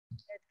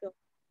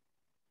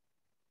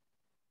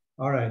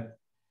All right.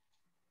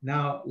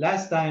 Now,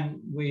 last time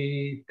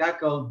we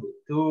tackled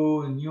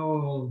two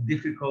new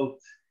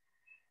difficult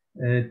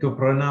to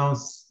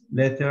pronounce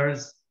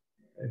letters.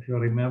 If you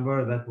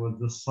remember, that was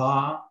the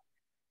sa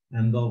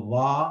and the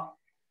va,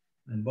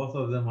 and both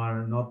of them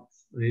are not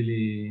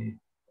really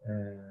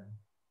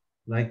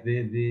like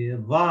the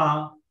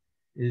va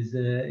is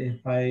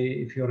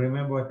if you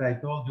remember what I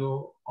told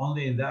you,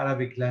 only in the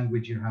Arabic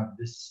language you have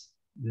this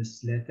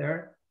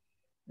letter,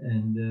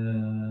 and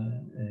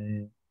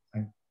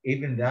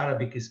even the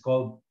Arabic is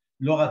called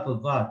لغة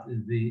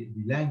الضاد, the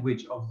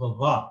language of the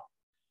va,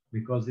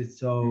 because it's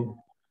so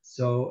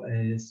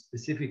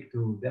specific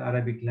to the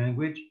Arabic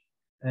language.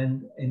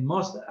 And in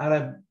most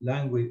Arab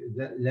language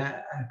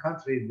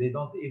countries, they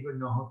don't even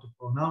know how to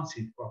pronounce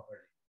it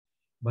properly.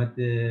 But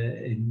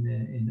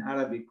in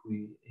Arabic,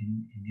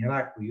 in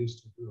Iraq, we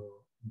used to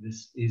do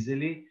this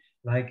easily.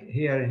 Like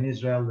here in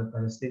Israel, the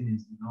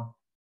Palestinians do not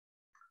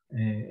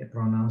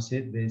pronounce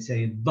it. They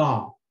say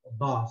da,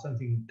 da,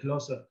 something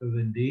closer to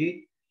the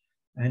D.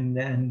 And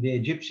the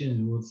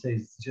Egyptians would say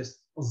it's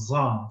just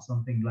za,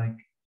 something like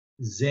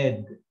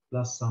Z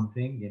plus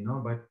something, you know,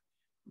 but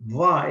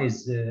va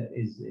is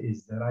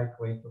the right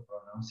way to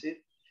pronounce it.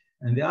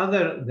 And the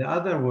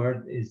other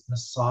word is the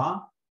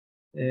sa.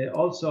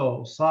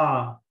 Also,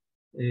 sa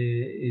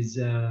is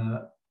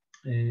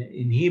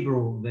in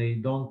Hebrew, they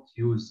don't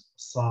use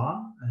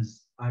sa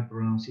as I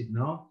pronounce it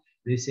now.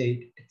 They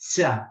say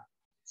tsa,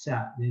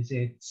 tsa. They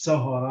say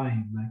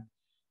tsahoraim, like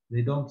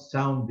they don't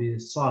sound the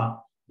sa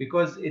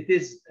because it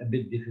is a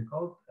bit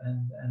difficult,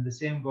 and the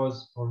same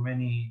goes for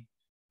many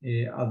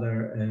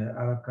other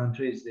Arab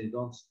countries. They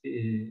don't,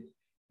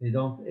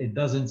 it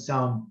doesn't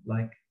sound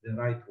like the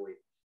right way.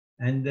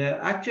 And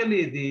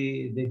actually,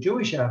 the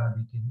Jewish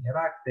Arabic in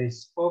Iraq, they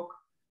spoke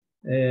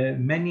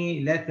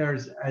many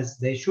letters as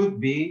they should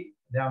be.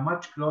 They are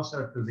much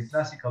closer to the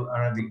classical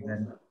Arabic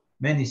than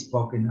many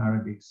spoken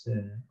Arabics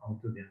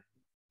altogether.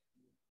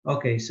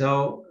 Okay,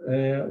 so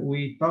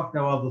we talked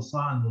about the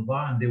sa and the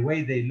va and the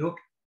way they look.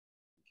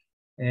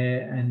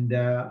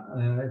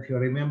 If you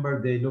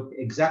remember, they look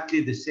exactly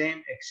the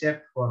same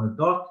except for a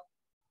dot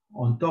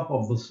on top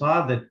of the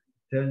sa that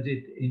turns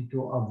it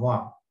into a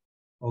va.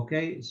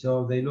 Okay,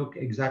 so they look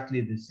exactly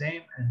the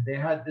same, and they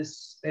had this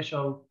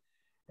special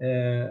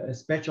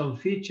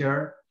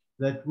feature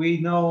that we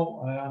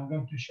know. I'm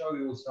going to show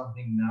you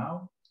something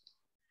now.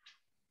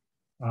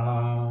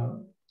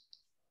 Let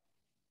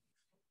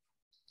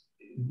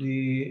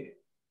me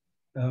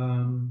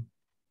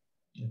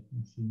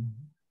see,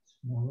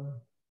 smaller.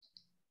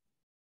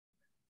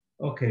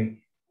 Okay,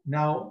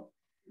 now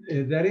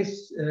there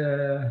is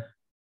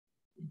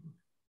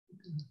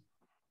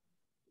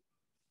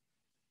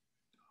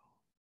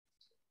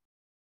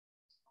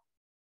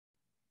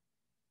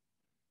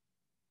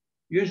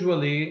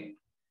usually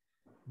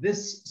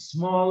this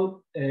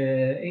small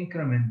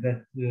increment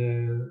that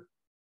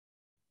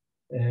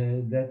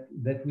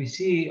we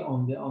see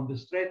on the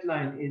straight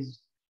line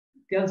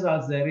tells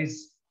us there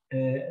is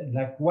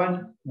like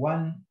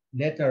one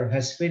letter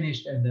has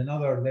finished and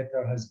another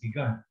letter has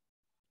begun.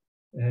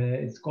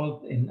 It's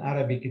called in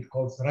Arabic, it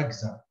calls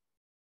ragza.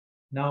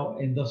 Now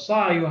in the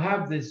sa you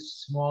have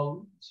this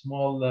small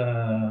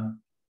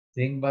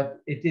thing,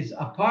 but it is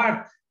a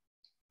part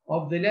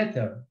of the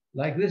letter.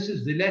 Like this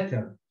is the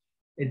letter.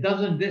 It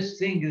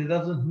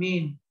doesn't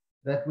mean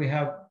that we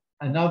have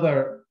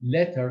another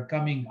letter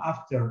coming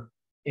after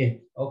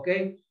it,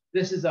 okay?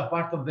 This is a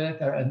part of the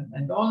letter,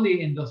 and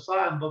only in the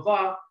sa and the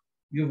va,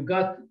 you've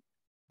got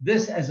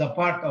this as a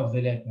part of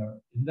the letter.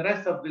 In the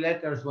rest of the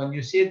letters, when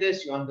you see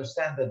this, you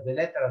understand that the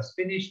letter has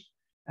finished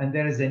and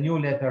there is a new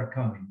letter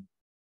coming.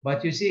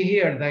 But you see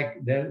here,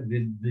 like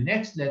the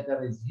next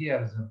letter is here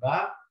as a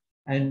ba,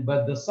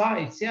 but the sa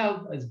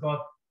itself has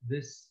got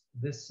this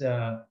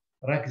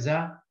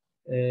rakza.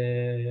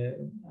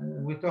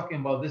 We're talking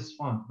about this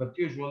font, but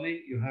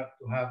usually you have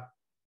to have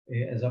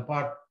as a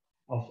part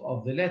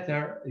of the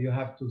letter, you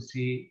have to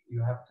see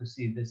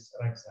this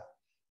rakza.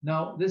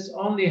 Now this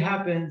only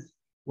happens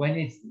when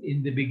it's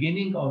in the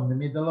beginning or in the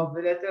middle of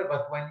the letter,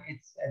 but when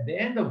it's at the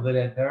end of the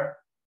letter,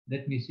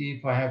 let me see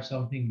if I have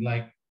something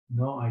like,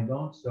 no, I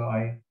don't. So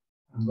I'm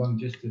going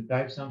just to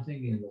type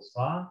something in the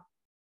sa.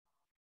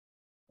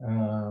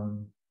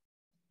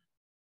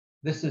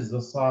 This is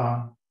the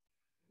sa.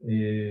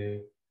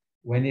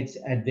 When it's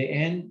at the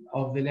end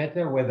of the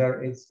letter,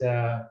 whether it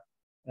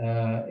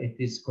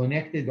is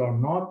connected or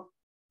not.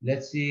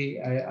 Let's see,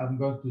 I'm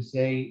going to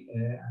say,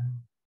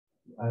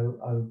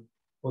 I'll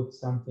put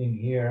something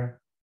here.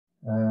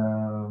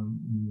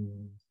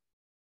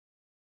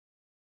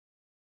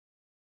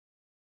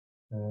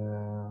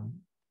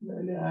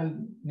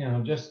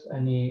 Just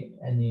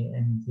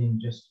anything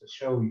just to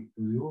show it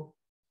to you.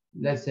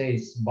 Let's say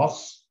it's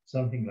boss,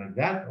 something like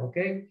that,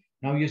 okay?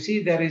 Now you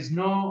see there is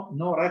no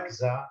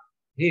rakza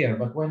here,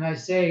 but when I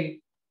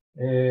say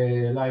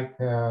like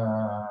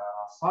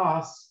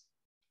fas,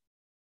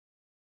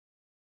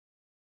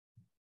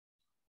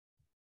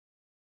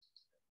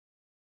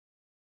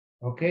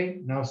 okay,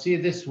 now see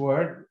this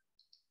word.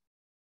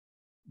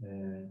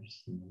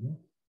 Just a minute.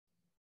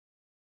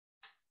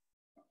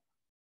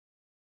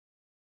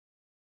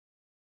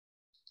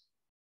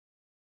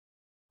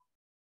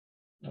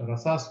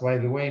 Rasas, by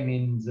the way,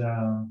 means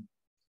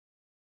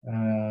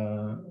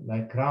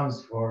like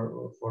rounds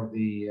for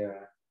the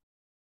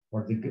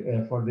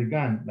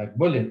gun, like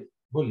bullet.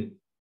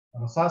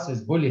 Rasas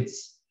is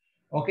bullets.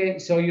 Okay,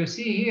 so you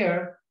see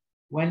here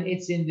when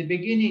it's in the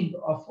beginning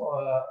of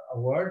a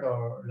word,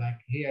 or like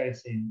here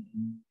it's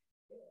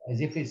as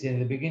if it's in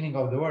the beginning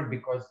of the word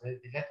because the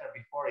letter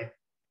before it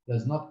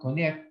does not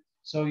connect.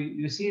 So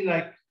you see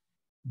like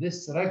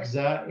this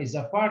rakza is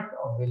a part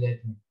of the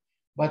letter,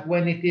 but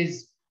when it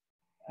is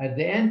at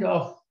the end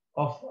of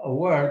a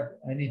word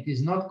and it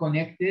is not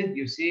connected,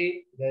 you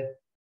see that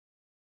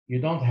you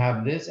don't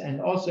have this. And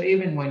also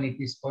even when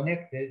it is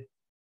connected,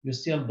 you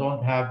still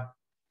don't have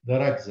the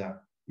rakza.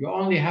 You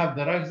only have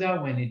the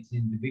rakza when it's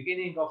in the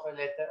beginning of a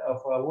letter,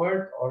 of a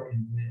word, or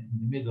in the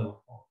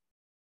middle of.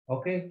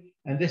 Okay,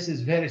 and this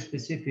is very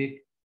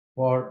specific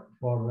for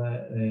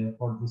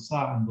the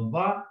sa and the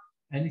da,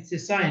 and it's a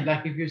sign.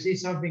 Like if you see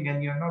something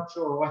and you're not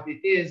sure what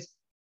it is,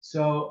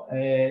 so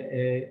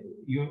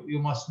you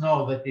must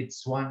know that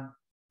it's one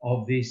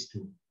of these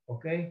two.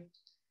 Okay.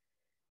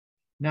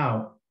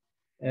 Now,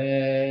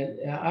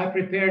 I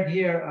prepared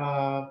here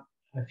a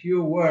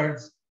few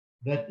words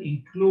that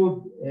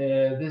include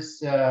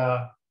this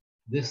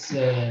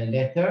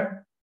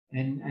letter,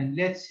 and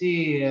let's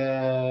see.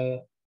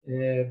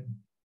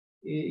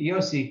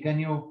 Yossi, can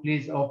you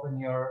please open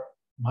your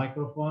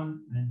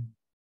microphone and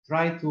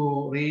try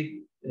to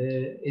read?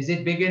 Is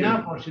it big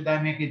enough, or should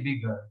I make it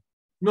bigger?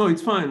 No,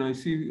 it's fine. I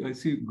see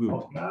good.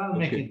 Okay, I'll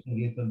make it a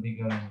little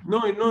bigger.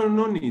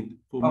 No need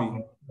for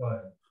me. Go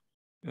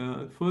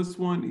ahead. First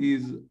one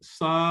is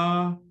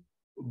sabah.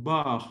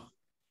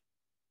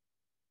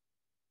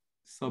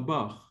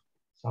 Sabah.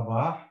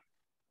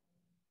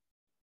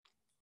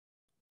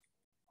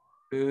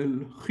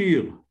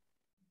 El-khir.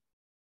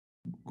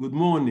 Good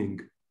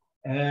morning.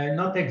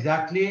 Not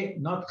exactly,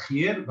 not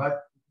khir,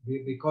 but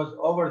because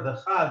over the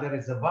kha there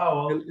is a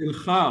vowel.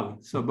 El-khar,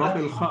 sabah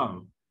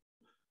el-khar.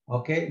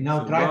 Okay,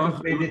 now try to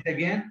read it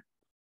again.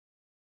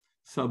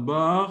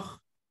 Sabah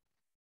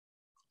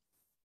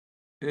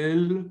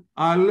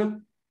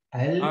al-khar.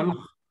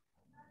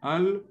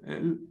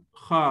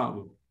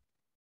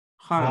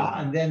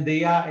 And then the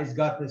ya is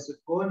got the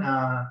sukun,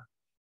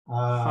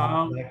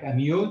 like a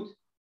mute.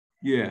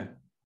 Yeah.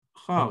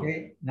 Khar.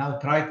 Okay, now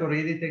try to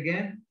read it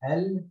again.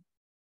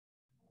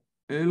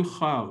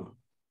 El-khar.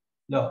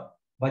 No,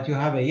 but you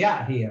have a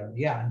ya here.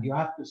 Yeah, and you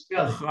have to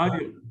spell it.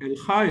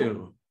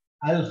 El-khayr.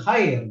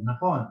 Al-khayr,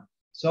 نقول.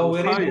 So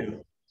we read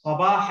it.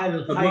 Sabah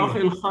al-khayr. Sabah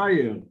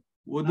al-khayr.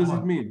 What does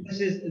it mean?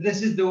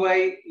 This is the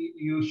way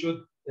you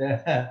should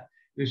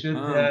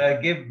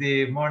give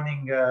the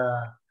morning.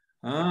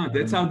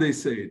 That's how they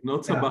say it,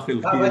 not sabah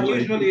al-khayr. But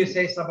usually you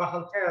say sabah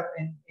al-khayr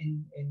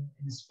in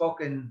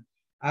spoken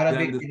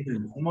Arabic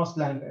in most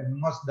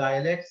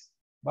dialects.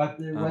 But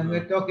when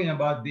we're talking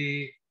about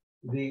the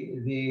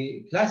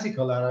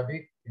classical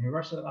Arabic,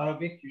 universal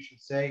Arabic, you should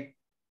say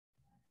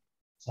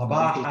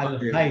sabah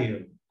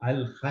al-khayr.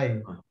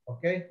 Al-khayr.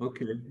 Okay?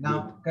 Okay.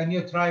 Now, good. Can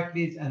you try,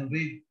 please, and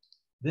read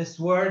this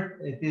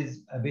word? It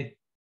is a bit,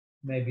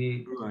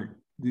 maybe. Right.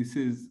 This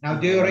is. Now,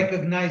 do you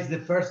recognize the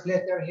first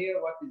letter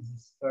here? What is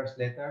this first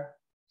letter?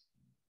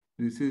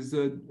 This is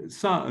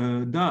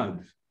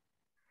dad.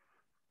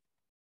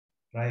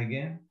 Try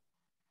again.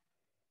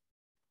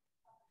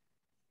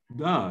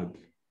 Dad.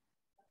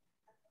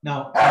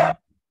 Now,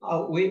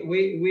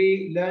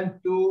 we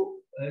learned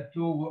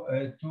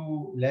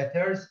two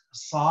letters,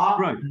 sa,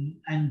 right,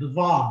 and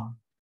va.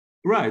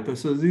 Right.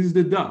 So this is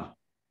the da.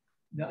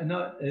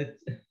 No,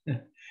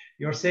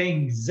 you're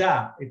saying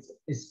za.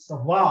 It's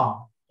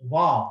va.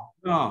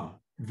 Da.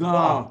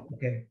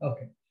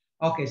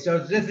 Okay. So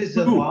this is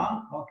the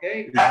va.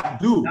 Okay.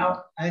 Do.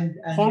 Now and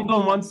hold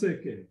on 1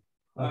 second.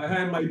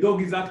 Okay. My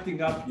dog is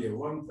acting up here.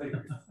 1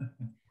 second.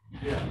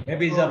 Yeah.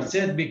 Maybe he's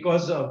upset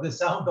because of the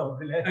sound of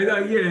the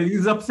letter. Yeah,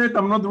 he's upset.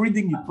 I'm not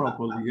reading it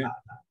properly. Yeah.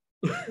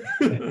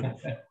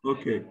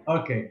 Okay.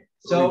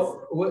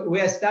 So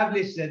we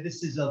established that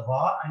this is a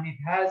va, and it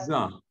has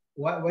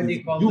what do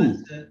you call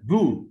this?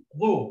 Du.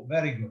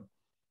 Very good.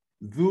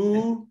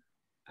 Du.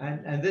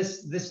 And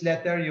this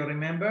letter, you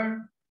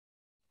remember?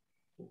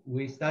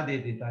 We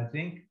studied it, I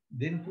think,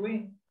 didn't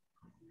we?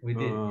 We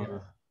did.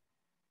 Yes.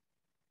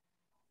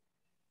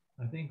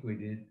 I think we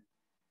did.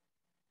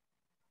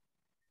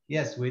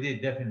 Yes, we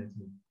did,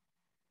 definitely.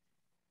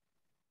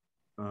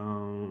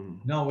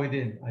 No, we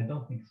didn't. I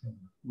don't think so.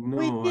 No,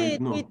 we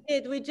did.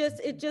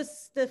 It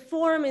just the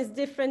form is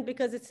different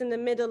because it's in the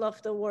middle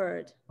of the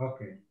word.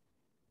 Okay.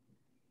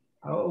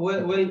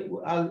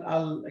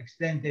 I'll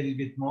extend a little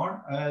bit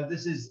more.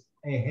 This is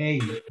a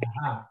hey.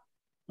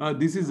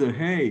 This is a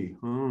hey.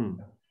 Oh,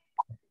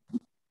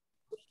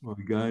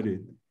 we got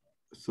it.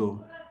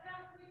 So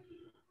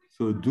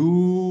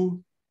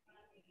duhur.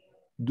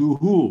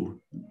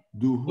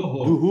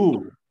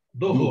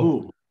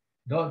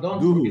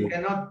 Don't you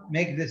cannot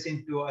make this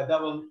into a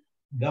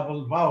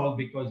double vowel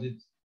because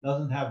it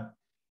doesn't have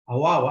a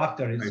wow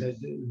after it.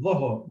 Says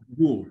dhuhur.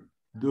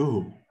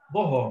 Dhuhur.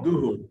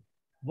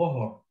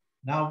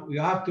 Now you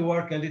have to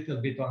work a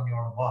little bit on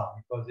your va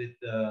because it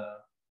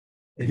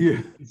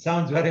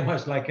sounds very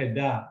much like a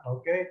da.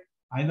 Okay,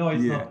 I know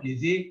it's not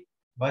easy,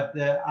 but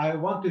I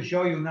want to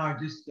show you now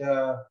just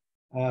to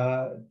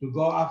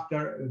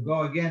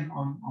go again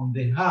on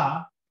the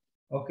ha.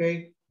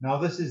 Okay, now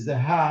this is the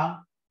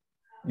ha.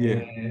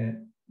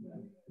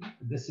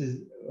 This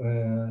is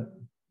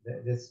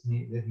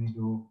let me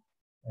do.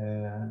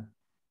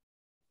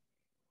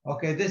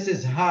 Okay, this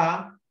is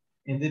ha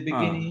in the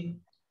beginning.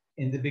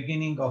 In the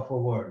beginning of a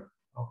word,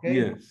 okay?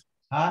 Yes.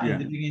 In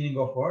the beginning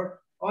of word,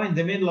 or in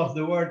the middle of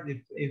the word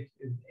if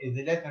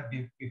the letter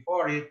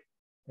before it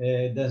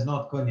does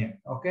not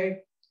connect,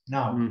 okay?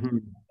 Now,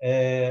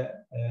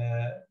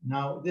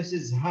 now this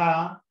is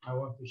ha. I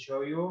want to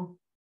show you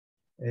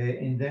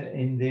in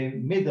the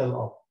middle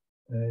of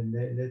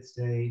let's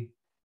say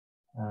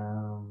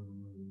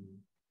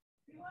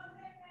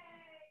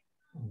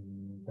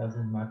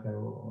doesn't matter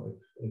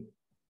if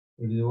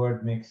the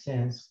word makes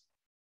sense.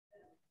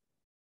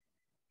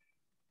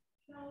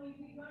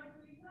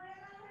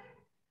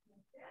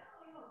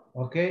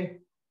 Okay,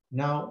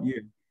 now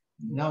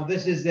now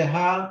this is the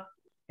ha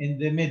in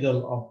the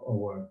middle of a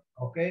word.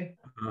 Okay,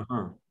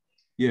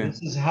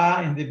 this is ha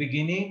in the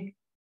beginning,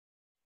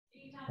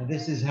 and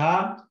this is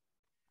ha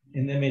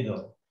in the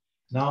middle.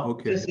 Now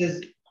this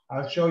is,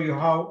 I'll show you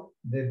how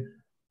the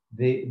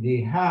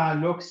ha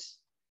looks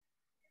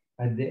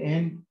at the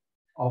end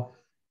of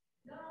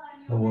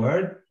the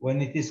word when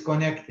it is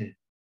connected.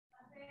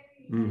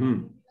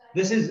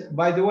 This is,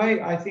 by the way,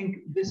 I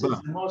think this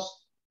is the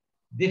most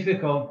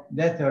difficult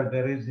letter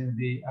there is in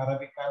the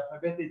Arabic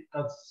alphabet. It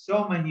got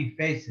so many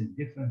faces,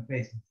 different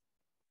faces.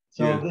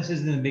 So this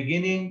is in the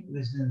beginning,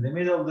 this is in the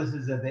middle, this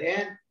is at the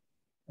end.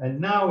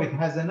 And now it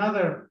has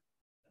another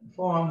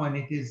form when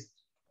it is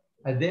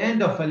at the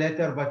end of a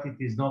letter, but it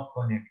is not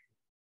connected.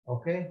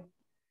 Okay?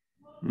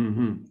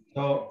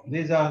 So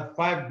these are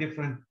four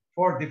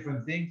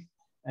different things.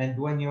 And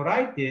when you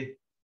write it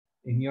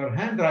in your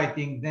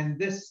handwriting, then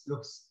this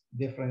looks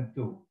different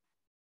too.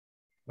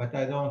 But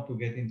I don't want to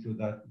get into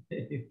that.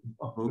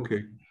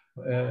 Okay.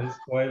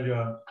 Spoil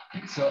your.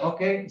 So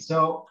okay.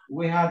 So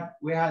we had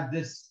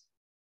this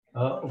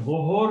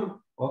zuhur.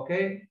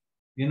 Okay.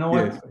 You know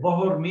what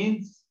zuhur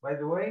means, by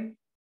the way?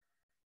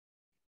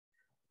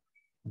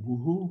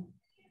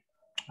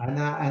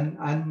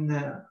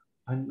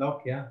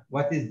 Unlock. Yeah.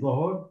 What is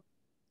zuhur?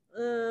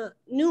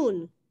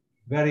 Noon.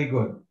 Very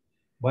good.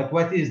 But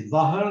what is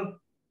zahar?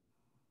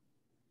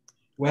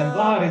 When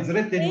zahar is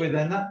written with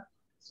a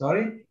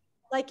sorry.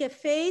 Like a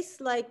face,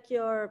 like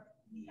your.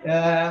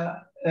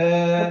 The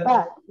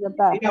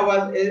back. Yeah,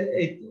 well,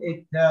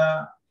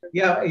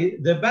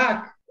 the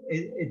back.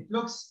 It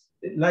looks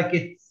like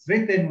it's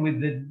written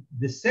with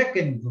the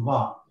second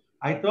va.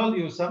 I told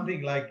you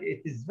something like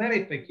it is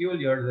very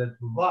peculiar that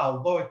va,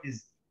 although it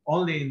is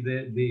only in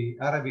the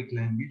Arabic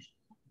language,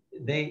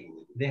 they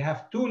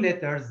have two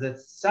letters that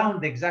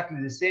sound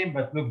exactly the same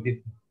but look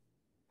different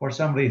for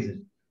some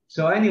reason.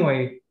 So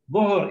anyway,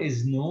 dhuhr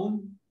is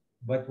noon,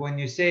 but when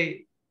you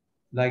say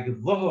like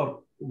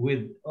dhuhr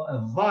with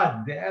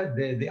dhad,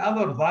 the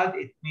other dhad,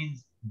 it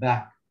means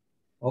back.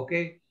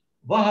 Okay,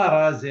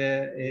 dhahara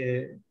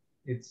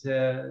it's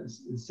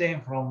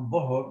same from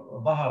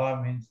dhuhr.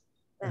 Dhahara means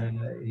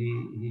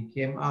he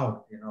came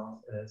out. You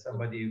know,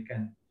 somebody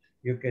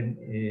who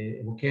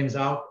came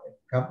out,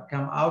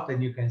 come out,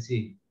 and you can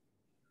see.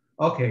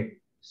 Okay,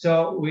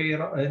 so we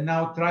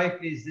now try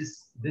please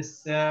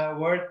this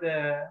word,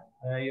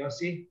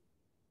 Yossi.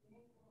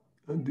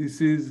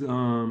 This is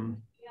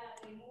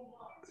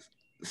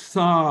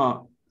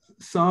sabir.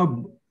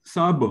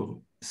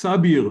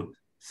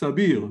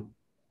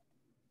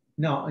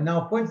 No,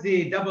 now put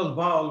the double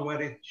vowel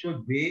where it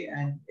should be,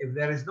 and if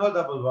there is no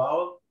double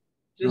vowel,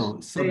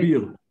 just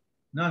sabir.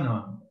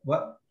 No.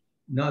 What?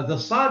 No, the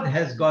sad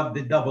has got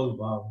the double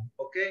vowel,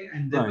 okay,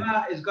 and the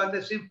ba has got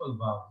the simple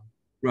vowel.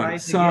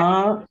 Right.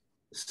 Sabir.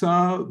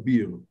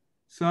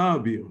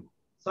 Sabir.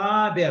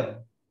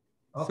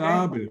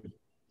 Okay.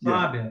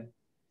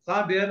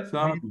 Sabir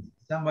means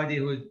somebody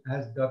who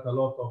has got a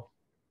lot of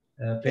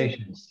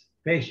patience.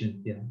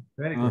 Patient, yeah.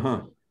 Very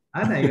good.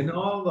 Anna, you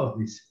know all of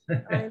this.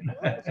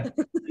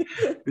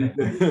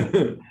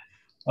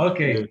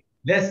 Okay,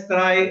 let's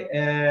try.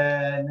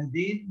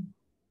 Nadine,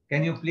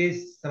 can you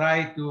please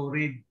try to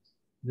read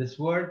this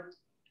word?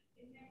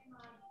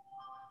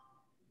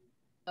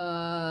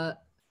 Dhar.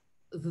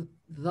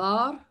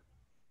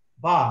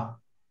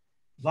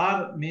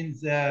 Dhar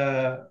means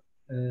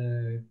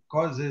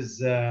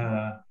causes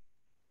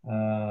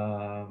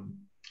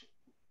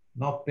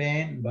not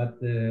pain, but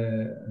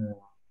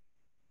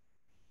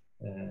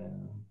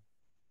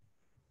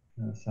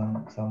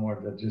some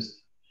words are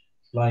just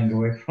flying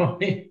away from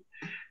me.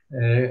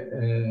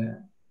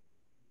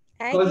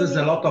 Causes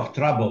a lot of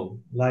trouble.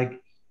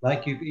 Like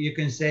you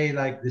can say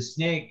like the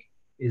snake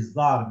is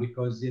dhar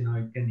because you know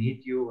it can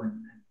hit you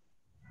and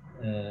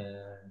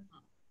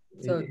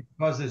it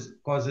causes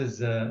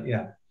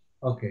yeah.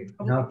 Okay,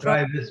 now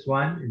try this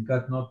one. It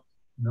got no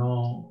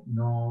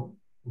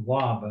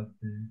wa, but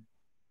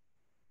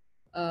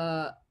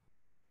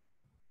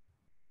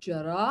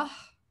Jarrah.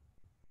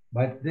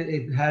 But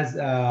it has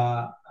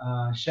a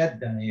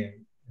shadda here.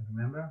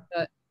 Remember?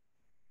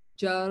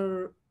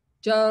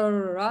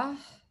 Jarrah.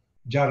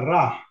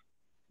 Jarrah.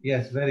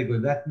 Yes, very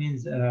good. That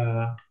means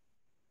a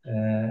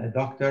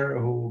doctor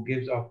who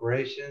gives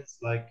operations,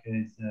 like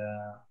is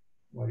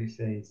what do you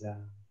say? Is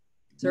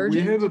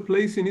Surgeon? We have a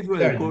place in Israel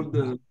Surgeon.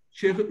 called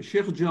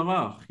Sheikh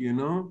Jarrah, you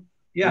know?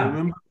 Yeah. I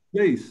remember the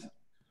place.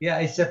 Yeah,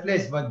 it's a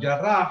place, but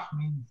Jarrah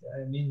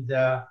means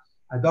a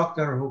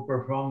doctor who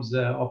performs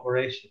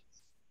operations.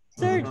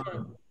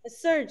 Surgeon. A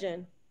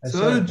surgeon. A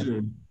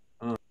Surgeon.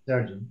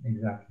 Surgeon,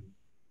 exactly.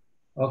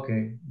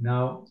 Okay,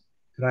 now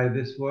try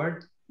this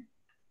word.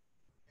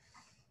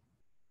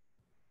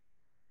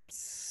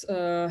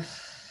 Sarge.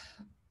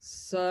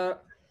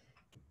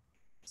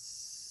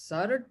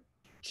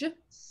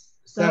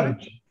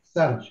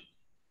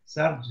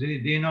 Sarge. Do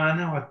you know,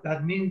 Anna, what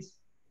that means?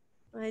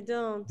 I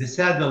don't. The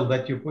saddle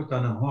that you put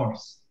on a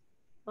horse.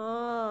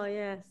 Oh,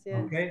 yes,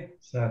 yes. Okay,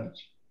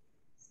 Sarge.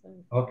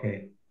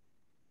 Okay.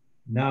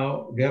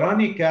 Now,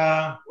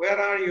 Veronica, where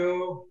are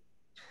you?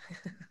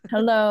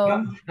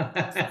 Hello.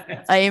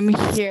 I am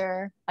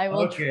here. I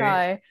will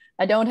try.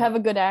 I don't have a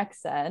good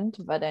accent,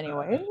 but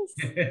anyways.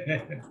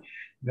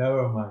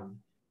 Never mind.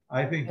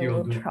 I think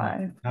you'll do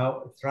try.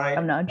 Now try.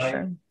 I'm not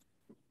sure.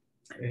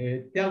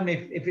 Tell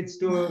me if it's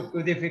too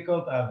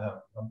difficult, I'll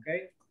help.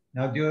 Okay.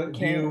 Now do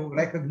you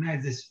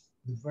recognize this?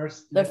 The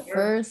first letter? The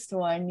first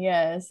one,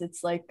 yes.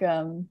 It's like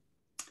a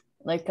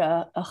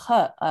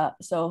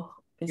so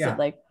is it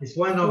like it's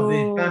one of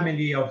the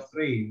family of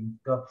three.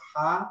 We've got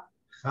ha,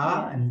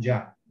 and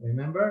ja.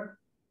 Remember?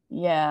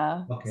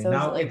 Yeah. Okay. So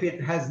now, like, if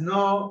it has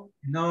no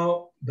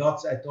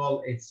dots at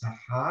all, it's a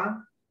ha,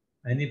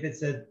 and if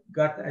it's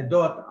got a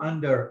dot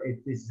under,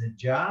 it is a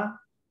ja,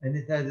 and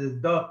it has a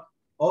dot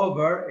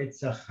over,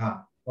 it's a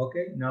ha.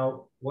 Okay.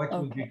 Now, what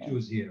would you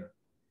choose here?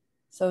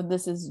 So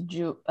this is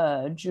Ju.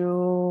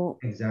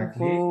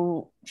 Exactly.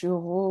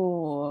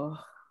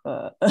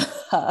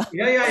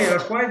 Yeah, you're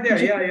quite there.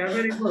 Yeah, you're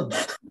very good.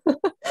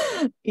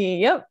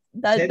 Yep.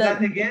 Say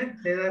that again.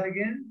 Say that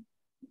again.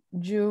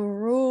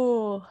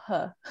 Juruh.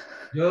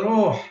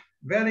 Juruh.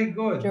 Very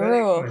good.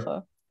 Very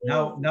good.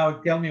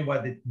 Now tell me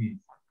what it means.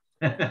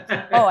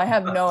 Oh, I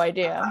have no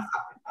idea.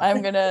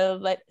 I'm gonna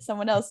let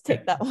someone else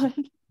take that one.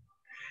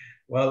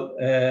 Well,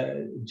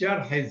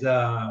 jarh is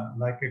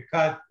like a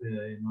cut,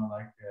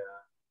 like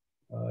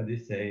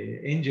this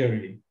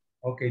injury.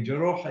 Okay,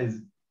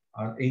 juruh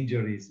are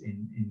injuries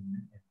in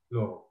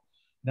plural.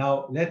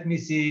 Now let me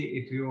see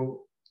if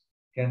you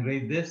can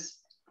read this.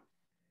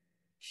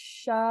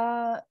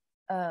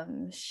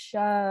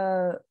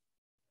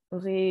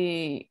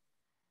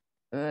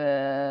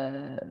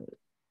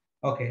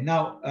 Okay,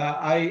 now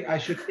I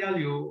should tell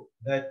you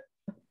that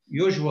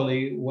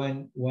usually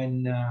when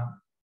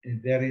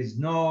there is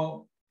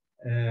no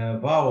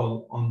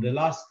vowel on the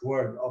last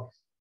word of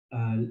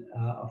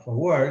a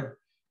word,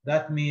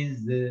 that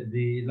means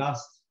the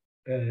last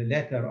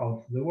letter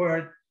of the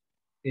word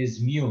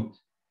is mute.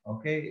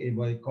 Okay,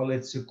 we call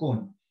it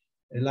sukun.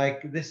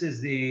 Like this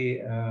is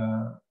they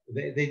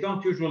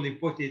don't usually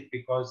put it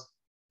because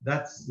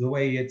that's the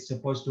way it's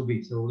supposed to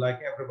be. So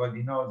like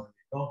everybody knows,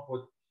 they don't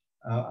put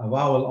a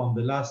vowel on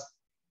the last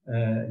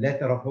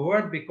letter of a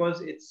word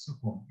because it's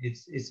sukun,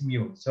 it's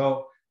mute.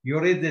 So you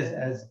read this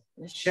as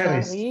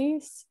sharis.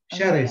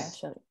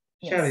 Sharis.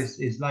 Sharis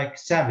is like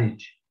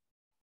savage.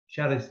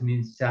 Sharis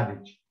means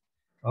savage.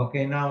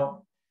 Okay,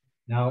 now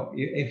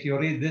if you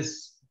read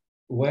this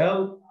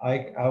well,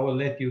 I will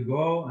let you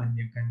go and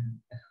you can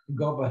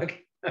go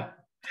back.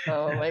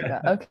 Oh my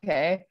God.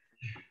 Okay.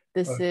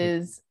 This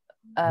is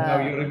now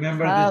you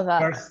remember this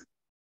first.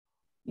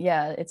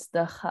 Yeah, it's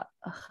the ha.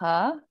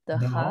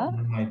 No,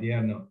 my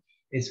dear, no.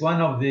 It's one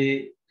of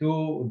the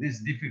two,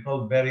 this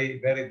difficult, very,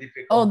 very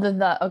difficult. Oh,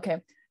 the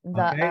okay.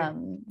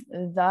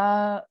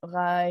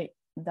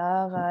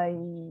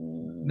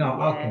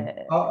 No,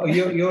 okay. Oh,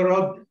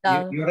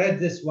 you read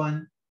this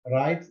one,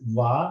 right?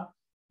 Va.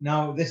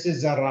 Now this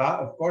is a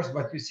ra, of course,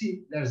 but you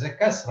see there's a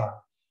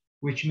kasra,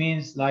 which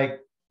means like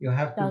you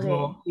have to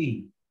go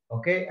e.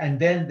 Okay, and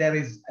then there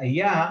is a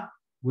ya,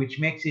 which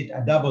makes it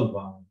a double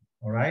vowel.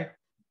 All right.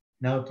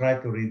 Now try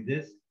to read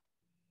this.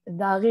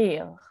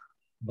 Darir.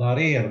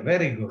 Darir,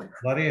 very good.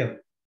 Darir.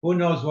 Who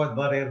knows what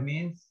darir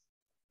means?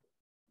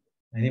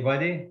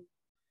 Anybody?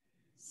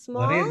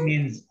 Small? Darir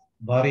means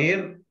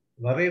darir.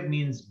 Darir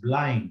means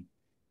blind.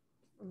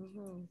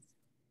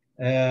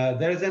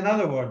 There is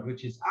another word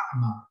which is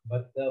a'ma,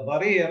 but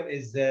darir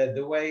is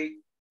the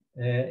way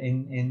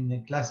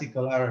in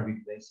classical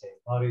Arabic they say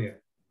darir.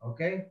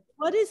 Okay.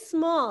 What is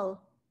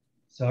small?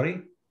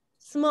 Sorry.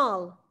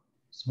 Small.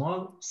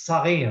 Small.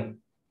 Saghir.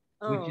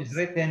 Which is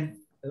written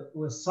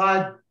with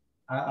sad.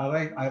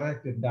 I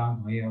write it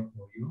down here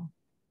for you.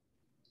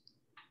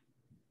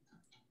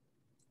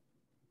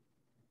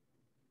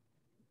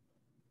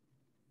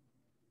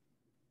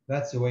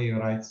 That's the way you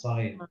write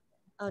saghir.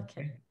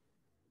 Okay.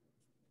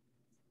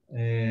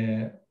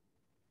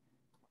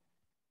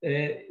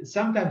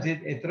 Sometimes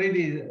it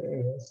really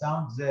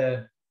sounds.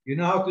 You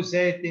know how to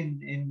say it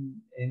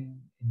in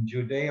in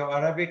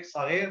Judeo-Arabic,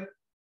 صغير.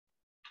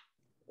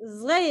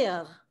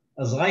 صغير.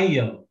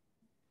 صغير.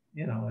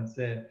 You know,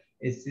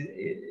 it's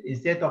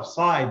instead of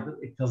side,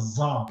 it's a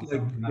za.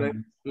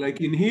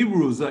 Like in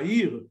Hebrew,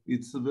 Zair,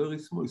 it's very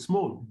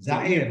small.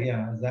 Zair,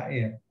 yeah,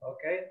 Zair.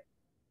 Okay.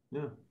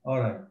 Yeah. All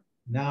right.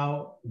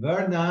 Now,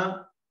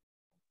 Verna,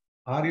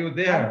 are you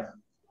there?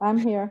 I'm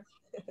here.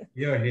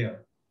 You're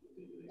here.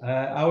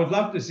 I would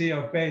love to see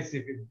your face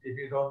if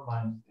you don't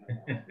mind.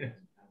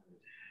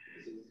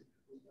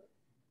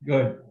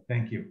 Good,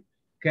 thank you.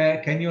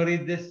 Can you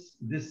read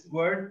this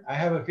word? I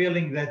have a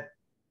feeling that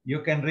you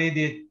can read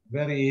it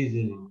very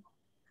easily.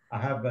 I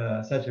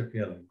have such a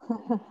feeling.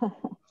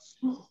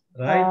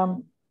 Right?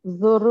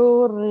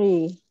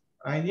 Zururi.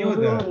 I knew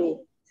that.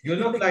 You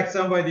look like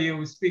somebody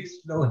who speaks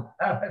fluent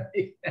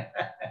Arabic.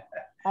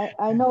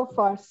 I know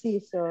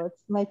Farsi, so it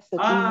makes it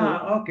easier.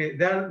 Okay.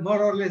 They're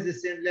more or less the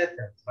same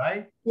letters,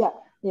 right? Yeah,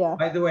 yeah.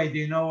 By the way, do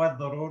you know what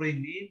daruri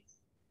means?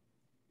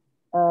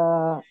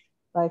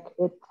 Like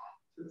it's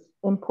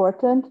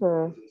important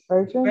or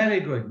urgent? Very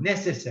good.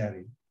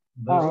 Necessary.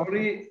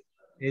 Daruri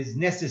is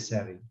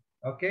necessary.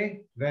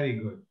 Okay? Very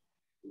good.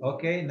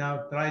 Okay, now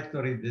try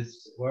to read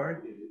this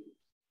word.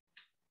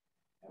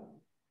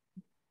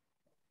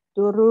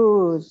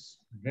 Duruz.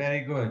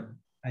 Very good.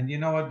 And you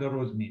know what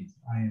duruz means,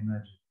 I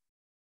imagine.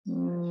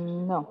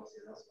 No.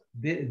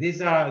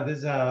 These are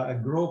a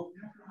group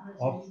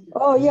of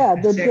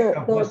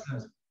the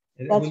Muslims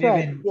that's who live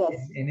right.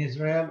 Yes. in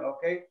Israel.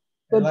 Okay.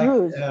 The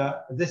Druze.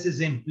 This is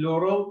in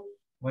plural.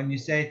 When you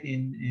say it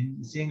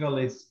in single,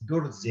 it's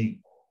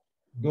durzi,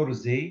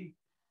 durzi,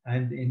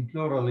 and in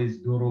plural is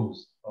duruz.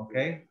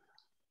 Okay.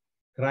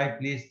 Try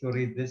please to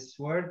read this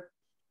word.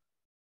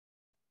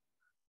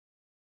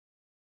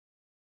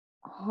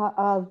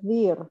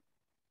 Ha'avir.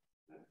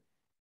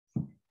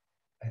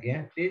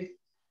 Again, please.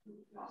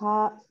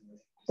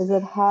 Is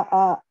it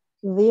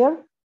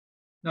ha'avir?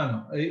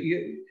 No.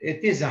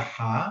 It is a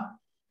ha,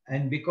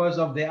 and because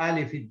of the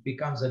alif, it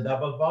becomes a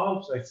double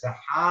vowel, so it's a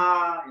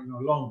ha,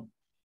 long.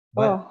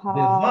 But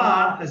the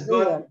va has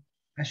got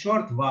a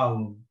short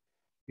vowel.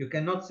 You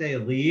cannot say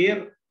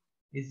dhir,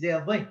 it's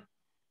a dhi,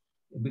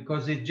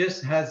 because it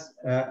just has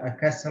a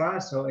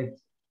kasra, so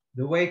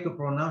the way to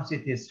pronounce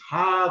it is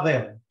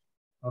hadir.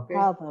 Okay.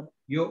 Hadir.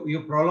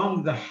 You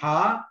prolong the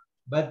ha,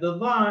 but the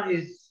va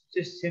is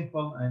just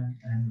simple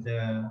and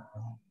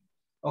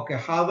okay.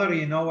 Hadir,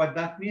 you know what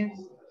that means?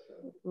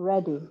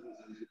 Ready.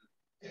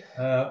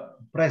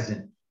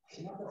 Present.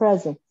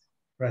 Present.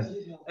 Present.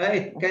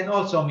 It can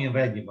also mean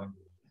ready.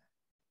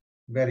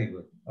 Very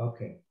good.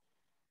 Okay.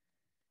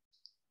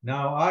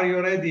 Now, are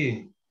you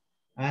ready,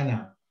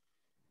 Anna?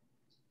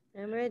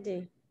 I'm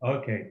ready.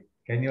 Okay.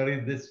 Can you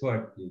read this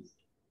word, please?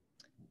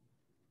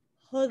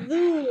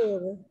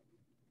 Hudur.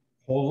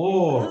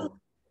 Hudur.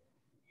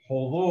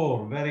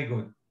 Hudur. Very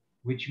good.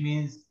 Which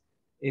means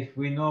if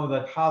we know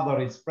that hadar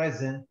is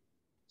present,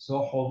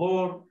 so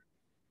hudur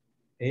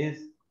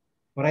is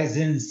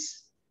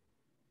presence.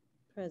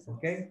 Presence.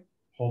 Okay.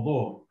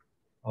 Hudur.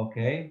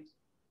 Okay.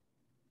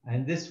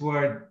 And this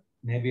word,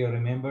 maybe you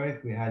remember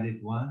it. We had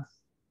it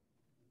once.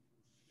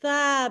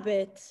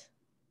 Thabit.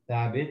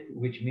 Thabit,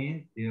 which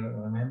means, do you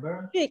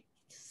remember? Fixed,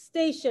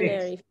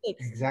 stationary,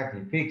 fixed.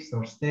 Exactly, fixed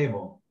or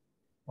stable.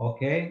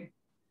 Okay.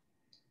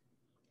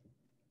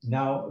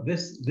 Now,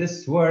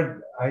 this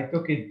word, I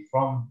took it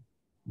from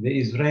the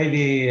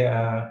Israeli,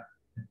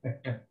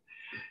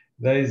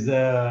 there is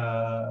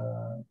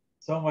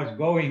so much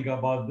going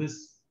about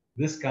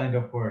this kind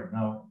of word.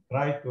 Now,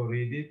 try to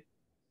read it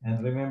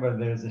and remember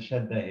there is a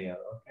shadda here,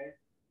 okay?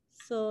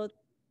 So,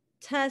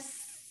 tasannut.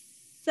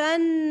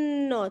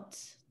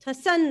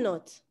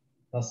 Tasannut.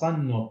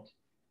 Tasannut.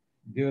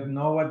 Do you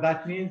know what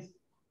that means?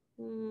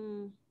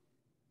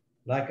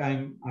 Like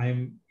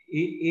I'm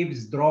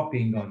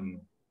eavesdropping on you.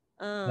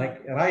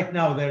 Like right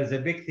now, there's a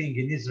big thing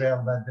in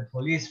Israel that the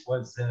police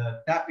was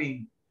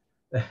tapping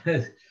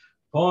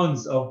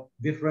phones of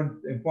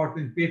different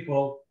important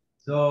people.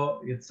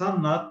 So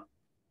tasannut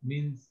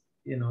means,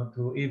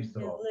 to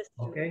eavesdrop.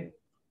 Okay.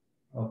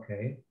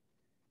 Okay.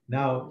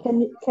 Now,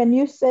 can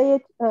you say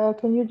it?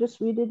 Can you just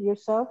read it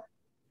yourself?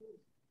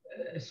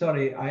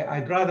 Sorry,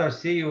 I'd rather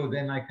see you,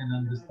 then I can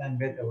understand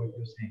better what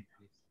you're saying.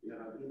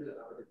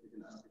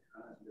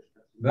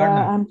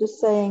 I'm just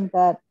saying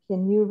that.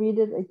 Can you read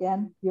it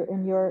again?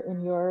 In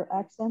your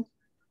accent.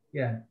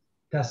 Yeah,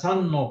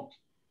 tasannut.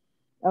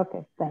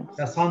 Okay, thanks.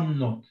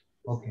 Tasannut.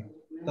 Okay,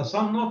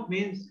 tasannut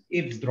means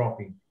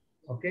eavesdropping.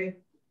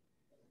 Okay.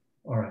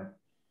 All right.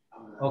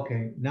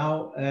 Okay.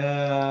 Now,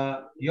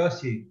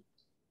 Yossi,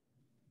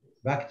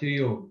 back to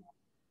you.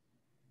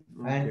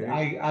 Okay. And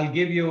I'll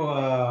give you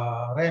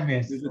a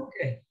remes,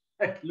 okay,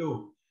 a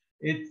clue.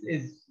 It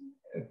is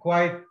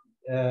quite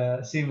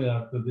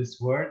similar to this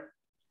word.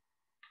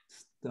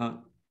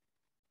 Start.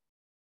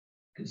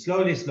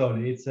 Slowly.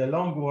 It's a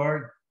long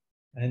word,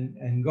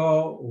 and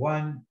go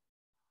one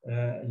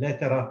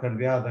letter after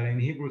the other. In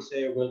Hebrew,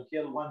 say we'll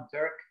kill one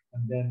Turk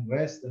and then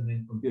rest and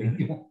then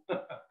continue.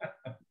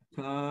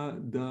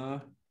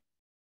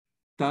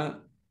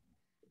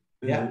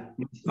 Yeah.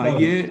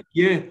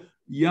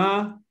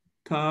 There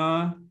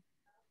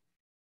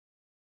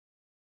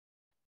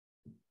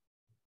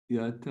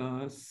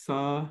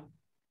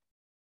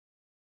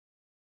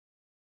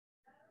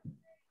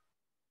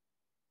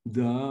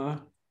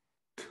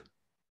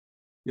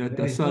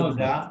is no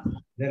da.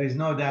 There is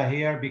no da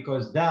here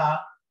because da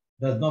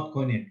does not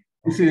connect.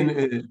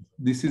 Okay?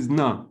 This is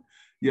na.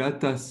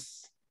 Yatasad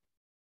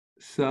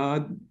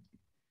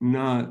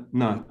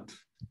not.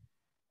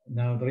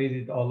 Now read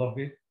it, all of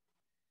it.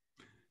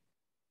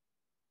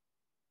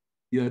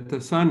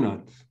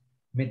 Yatasanat.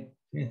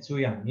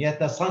 Mitsuyan.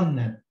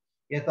 Yatasannat.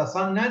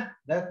 Yatasannat,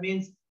 that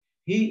means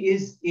he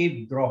is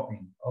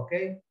eavesdropping.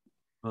 Okay?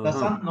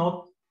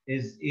 Tasannat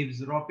is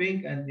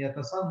eavesdropping, and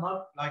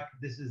yatasannat, like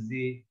this is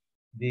the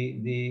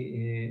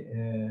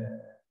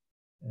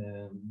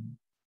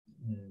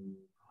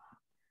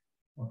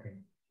okay.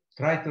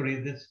 Try to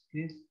read this,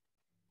 please.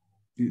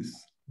 Yes.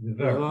 The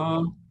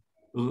verb.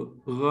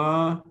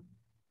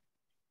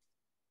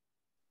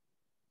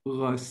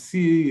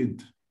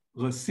 Rasid.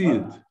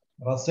 Rasid.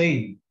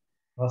 Rasid.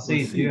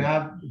 Do you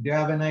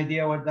have an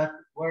idea what that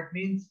word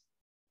means?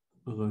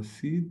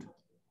 Rasid.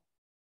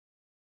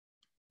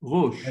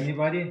 Rosh.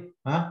 Anybody?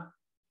 Huh?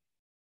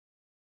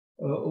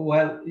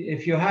 Well,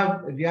 if you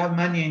have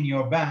money in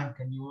your bank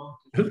and you want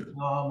to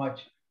know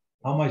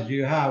how much do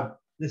you have,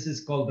 this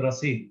is called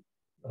rasid.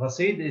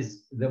 Rasid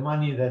is the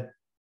money that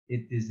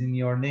it is in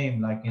your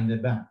name, like in the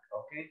bank.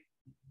 Okay,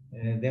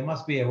 there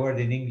must be a word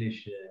in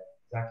English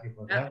exactly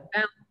for that.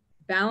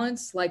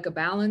 Balance, like a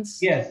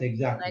balance. Yes,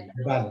 exactly. Like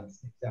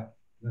balance, exactly.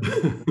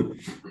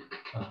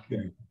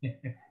 Okay.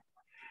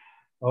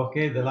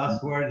 Okay. The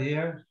last word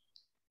here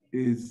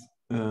is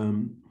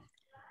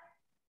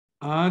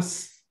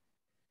Asbib.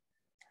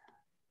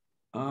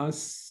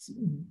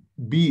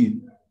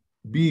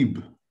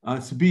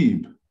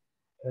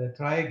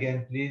 Try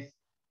again, please.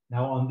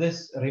 Now on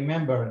this,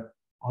 remember,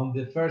 on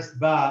the first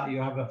ba,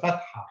 you have a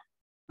fatha.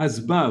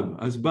 Asbab.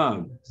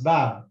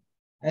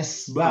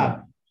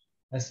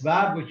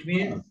 Asbab, which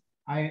means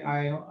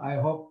I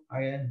hope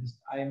I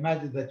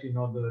imagine that you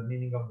know the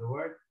meaning of the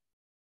word.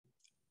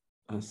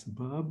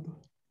 Asbab.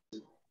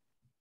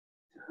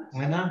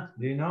 Anna,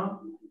 do you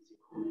know?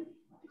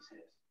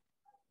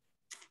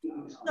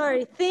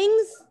 Sorry,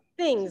 things.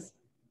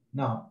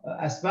 No,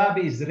 asbab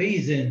is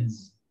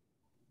reasons.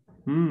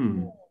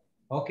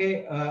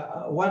 Okay,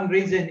 one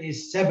reason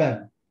is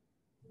sabab.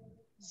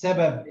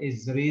 Sabab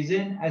is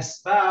reason.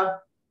 Asbab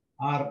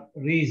are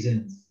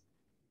reasons.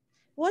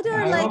 What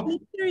are like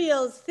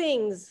materials,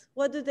 things?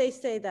 What do they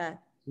say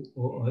that?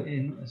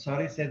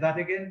 Sorry, say that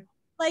again.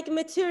 Like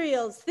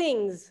materials,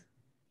 things.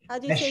 How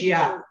do you say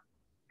things?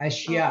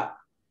 Ashya.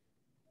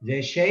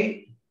 The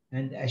shay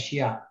and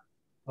ashya.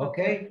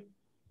 Okay.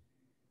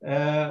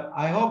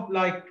 I hope,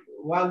 like,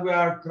 while we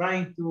are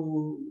trying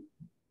to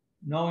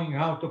knowing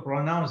how to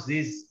pronounce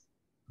these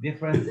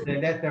different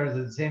letters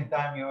at the same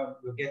time, you're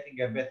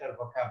getting a better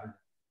vocabulary.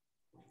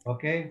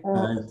 Okay.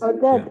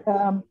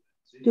 Oded,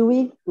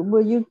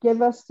 will you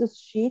give us this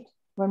sheet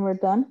when we're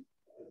done?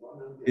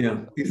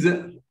 Yeah. Is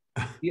it?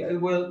 Yeah,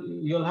 well,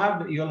 you'll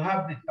have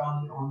it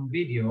on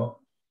video,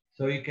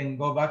 so you can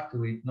go back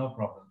to it. No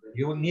problem.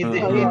 You need the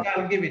sheet,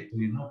 I'll give it to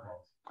you. No problem.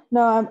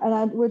 No,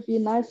 and it would be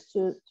nice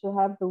to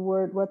have the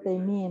word, what they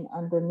mean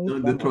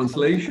underneath the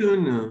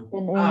translation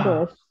in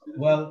English.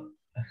 Well,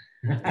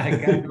 I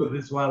can't do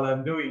this while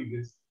I'm doing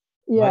this.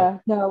 Yeah,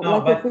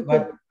 but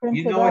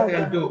you know what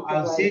I'll do?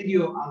 I'll send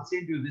you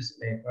this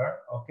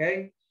paper,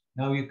 okay?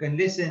 Now you can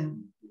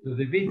listen to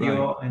the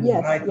video and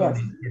write on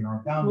it, you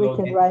know, download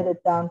we can write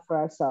it down for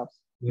ourselves.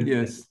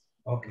 Yes.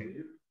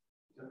 Okay.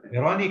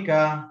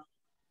 Veronica,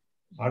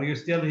 are you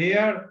still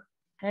here?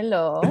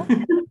 Hello.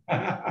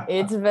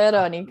 It's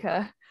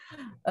Veronica.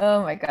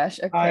 Oh my gosh.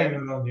 Okay. Hi,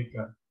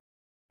 Veronica.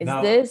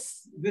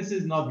 This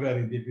is not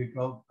very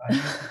difficult.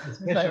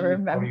 I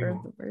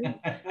remember the word.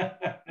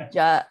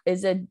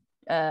 Is it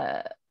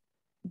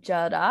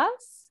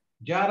Jaras?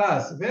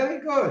 Jaras. Very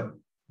good.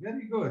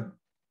 Very good.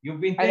 You've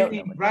been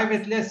taking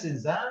private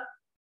lessons, huh?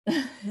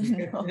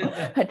 No,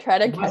 I try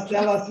to catch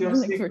tell us your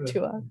secret. For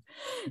 2 hours.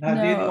 Now,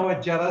 do you know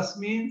what Jaras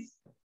means?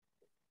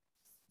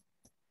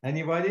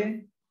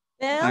 Anybody?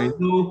 I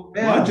know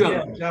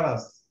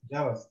Wajaras.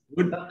 Jaras.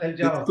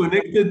 It's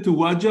connected to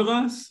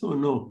Wajaras or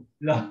no?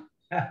 No.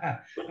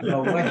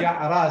 No,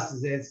 Wajaras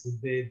is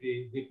the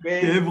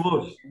pain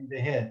in the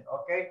head.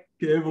 Okay.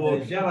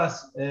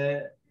 Jaras.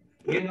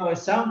 You know,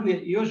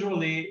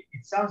 usually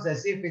it sounds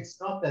as if it's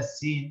not a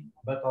sin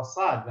but a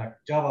sad, like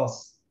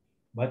Jaras,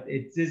 but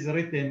it is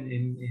written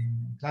in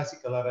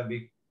classical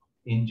Arabic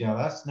in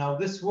Jaras. Now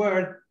this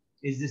word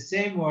is the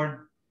same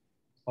word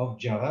of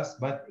Jaras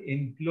but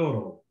in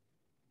plural.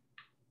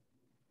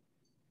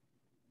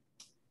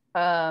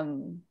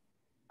 I'm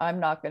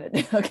not gonna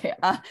do. Okay.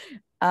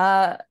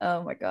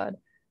 Oh my God.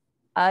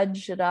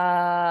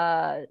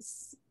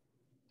 Ajras.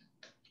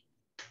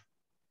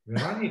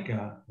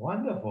 Veronica,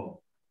 wonderful.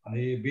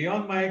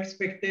 Beyond my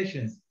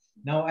expectations.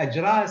 Now,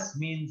 ajras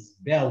means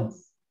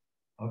bells.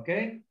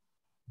 Okay?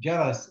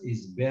 Jaras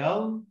is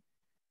bell,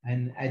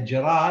 and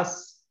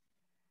ajras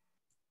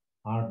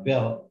are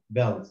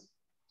bells.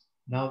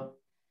 Now,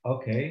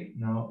 okay,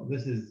 now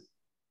this is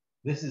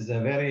a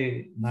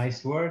very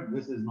nice word.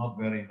 This is not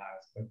very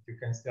nice, but you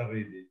can still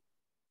read it.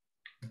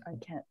 I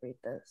can't read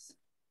this.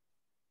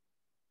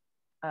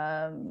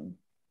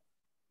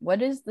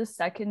 What is the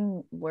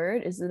second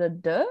word? Is it a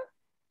d?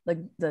 Like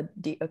the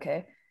d?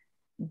 Okay.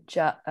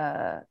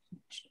 Jadri.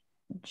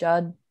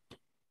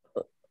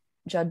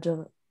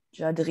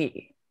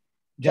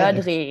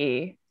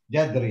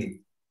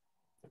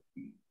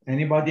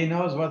 Anybody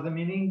knows what the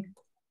meaning?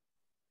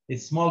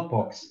 It's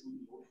smallpox.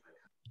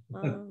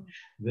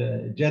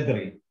 The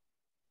Jadri.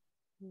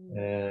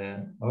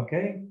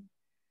 Okay.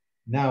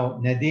 Now,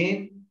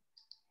 Nadine,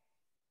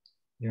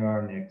 you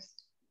are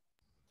next.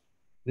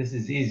 This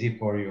is easy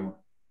for you.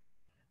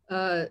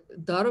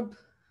 Darb.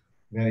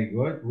 Very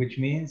good, which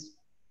means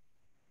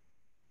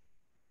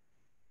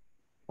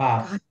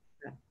path.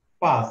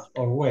 Path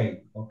or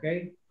way,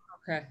 okay?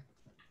 Okay.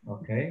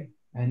 Okay.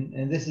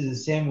 And this is the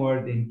same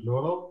word in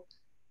plural.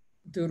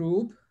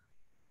 Durub.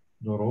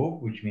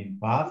 Durub, which means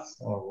paths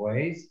or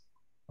ways.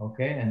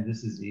 Okay, and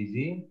this is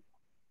easy.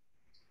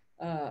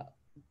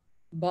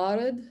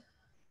 Barid.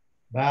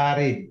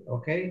 Barid,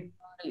 okay?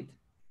 Barid.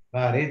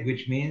 Barid,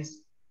 which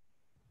means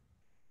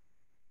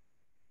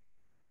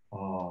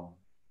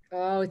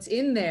Oh, it's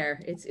in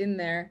there. It's in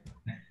there.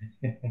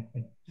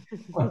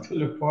 Want to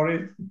look for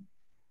it?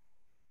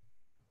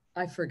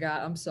 I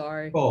forgot. I'm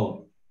sorry.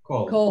 Cold.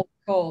 Cold.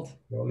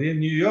 Well, in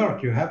New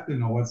York, you have to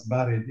know what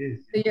barid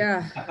is.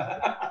 Yeah.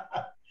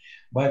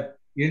 But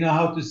you know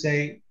how to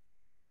say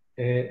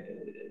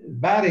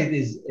barid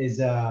is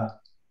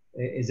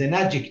an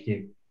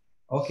adjective.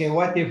 Okay,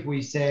 what if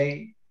we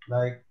say,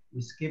 like,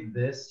 we skip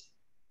this?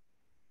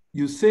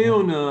 You say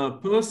on a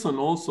person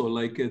also,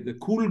 like the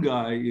cool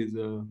guy is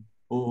a,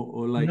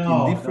 or like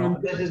no, in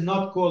different. No, this is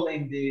not cool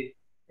in the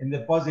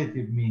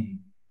positive meaning.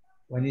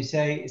 When you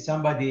say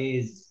somebody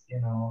is, you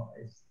know,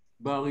 is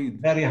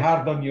very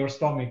hard on your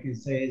stomach, you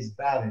say it's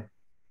barid.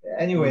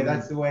 Anyway,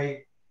 that's the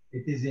way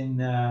it is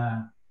in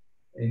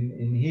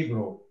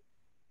Hebrew.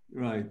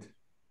 Right.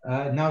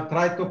 Now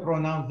try to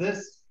pronounce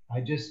this.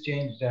 I just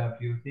changed a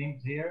few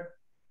things here.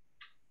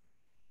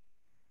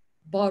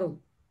 Bard.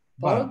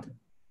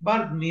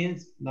 Bard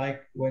means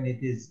like when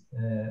it is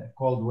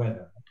cold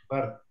weather.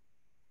 Bard,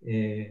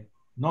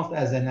 not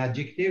as an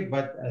adjective,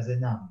 but as a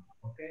noun.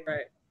 Okay.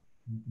 Right.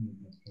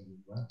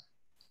 I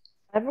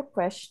have a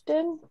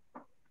question.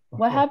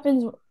 What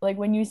happens like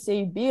when you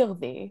say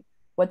birdi?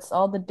 What's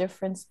all the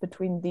difference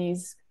between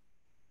these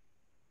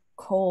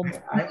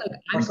cold?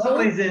 For some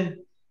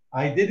reason,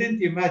 I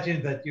didn't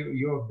imagine that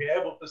you'll be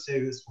able to say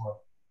this word.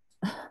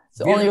 It's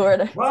the only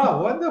word.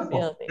 Wow,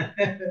 wonderful.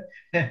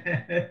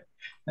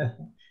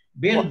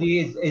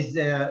 Birdi is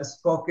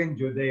spoken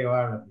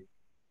Judeo-Arabic.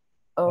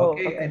 Oh,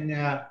 okay, and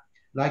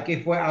like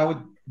if I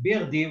would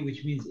birdi,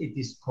 which means it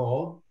is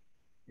cold.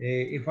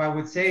 If I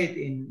would say it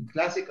in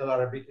classical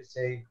Arabic, I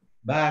say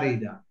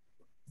barida.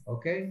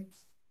 Okay,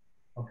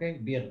 okay,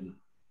 birdi.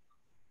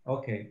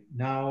 Okay,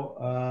 now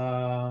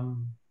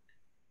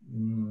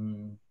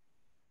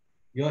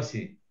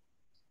Yossi,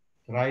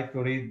 try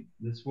to read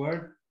this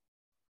word.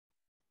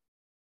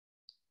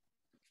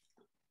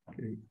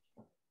 Okay.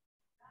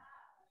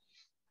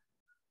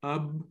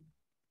 Abrad.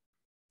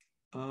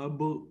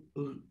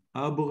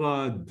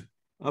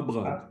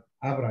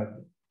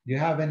 Abrad. Do you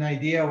have an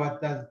idea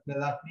what does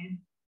that mean?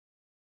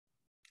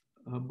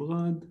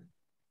 Abrad.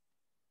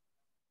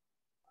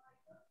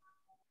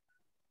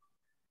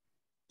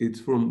 It's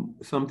from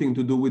something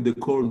to do with the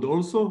cold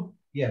also?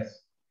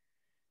 Yes.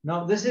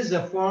 Now, this is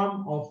a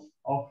form of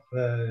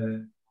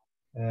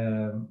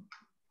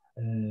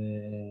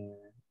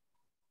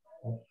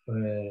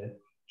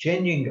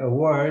changing a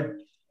word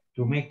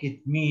to make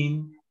it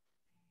mean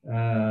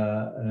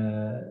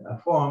a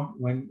form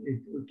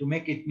to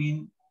make it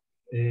mean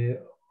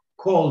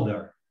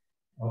colder.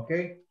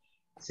 Okay,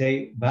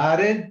 say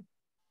barid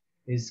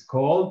is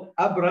cold,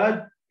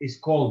 abrad is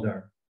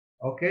colder.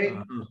 Okay,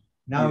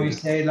 now we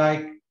say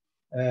like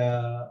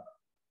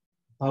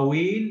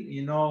tawil,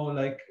 you know,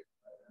 like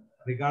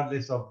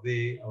regardless of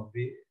the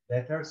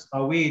letters,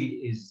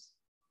 tawil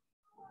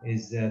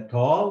is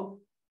tall,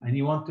 and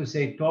you want to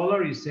say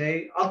taller, you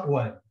say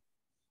atwal.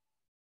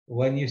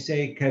 When you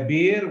say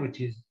kabir, which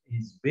is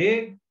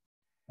big,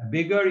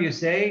 bigger, you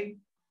say,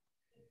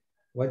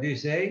 what do you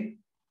say?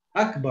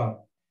 Akbar.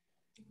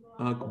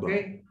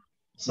 Okay.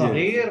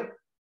 Saghir,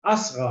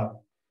 asghar.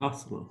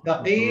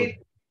 Thaqil,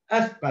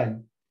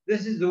 athqal.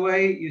 This is the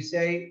way you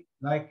say,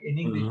 like in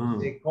English, you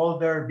say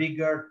colder,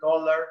 bigger,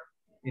 taller.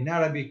 In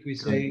Arabic, we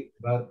say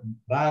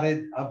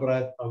barid,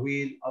 abrad,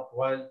 tawil,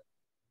 atwal,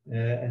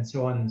 and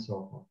so on and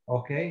so forth.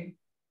 Okay?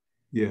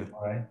 Yeah.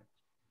 All right.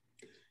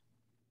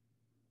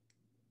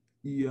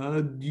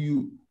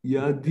 Yadi.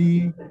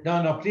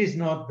 No, please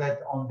note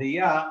that on the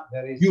ya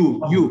there is you.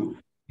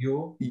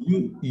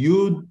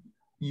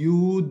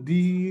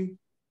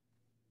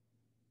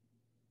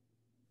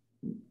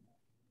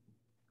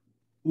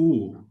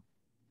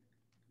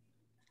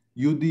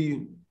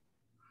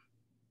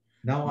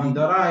 Now on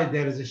the right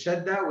there is a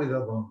shadda with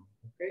a dom.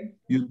 Okay?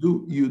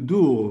 يدور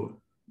يدور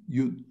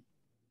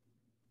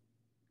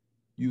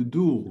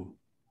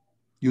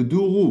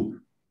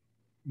يدور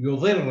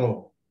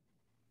يضر.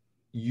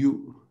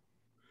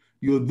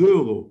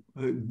 يدور.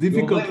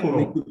 Difficult for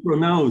me يضر. to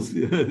pronounce.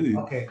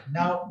 Okay,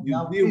 now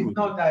please يدور.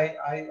 note,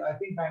 I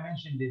think I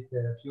mentioned it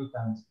a few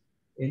times.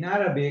 In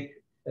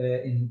Arabic,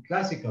 in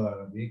classical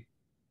Arabic,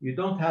 you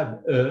don't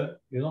have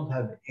you don't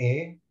have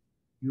a,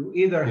 you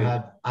either Yeah.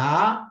 have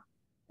a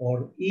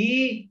or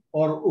e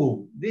or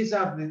u. These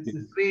are the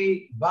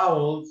three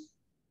vowels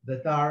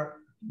that are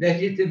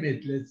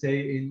legitimate, let's say,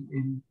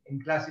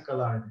 in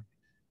classical Arabic.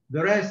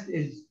 The rest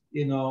is,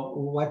 you know,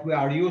 what we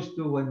are used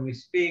to when we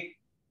speak.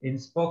 In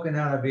spoken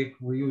Arabic,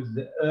 we use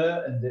the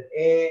and the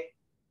a.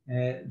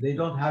 They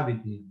don't have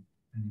it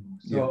anymore.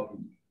 So,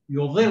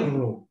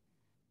 يضر.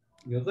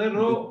 يضر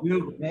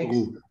makes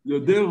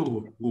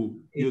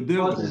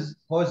it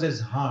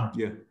causes harm.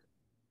 Yeah.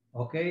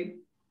 Okay.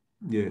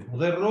 Yeah.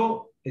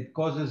 يضر, it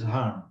causes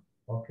harm.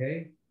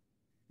 Okay.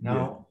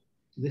 Now,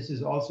 this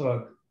is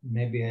also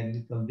maybe a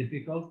little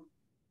difficult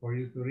for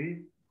you to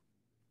read.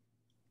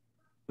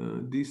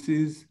 This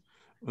is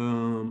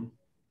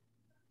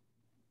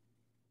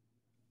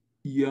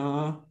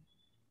Yajishu.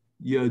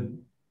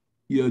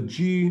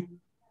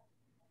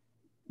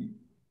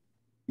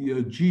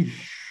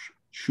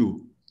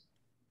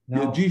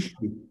 Now,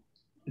 Yajishu.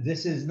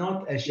 this is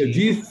not a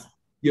she.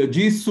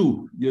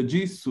 Yajisu.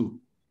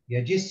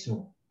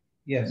 Yajisu.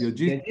 Yes.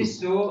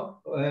 Yajisu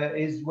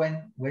is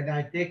when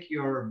I take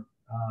your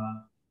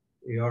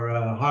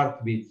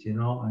heartbeats, you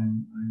know,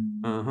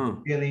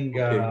 I'm feeling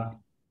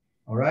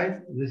all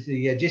right. This is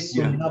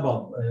Yajisu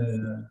Nabab.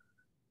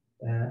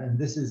 And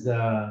this is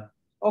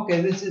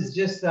okay, this is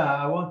just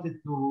I wanted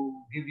to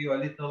give you a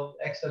little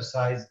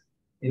exercise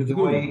in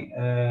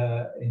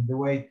the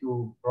way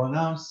to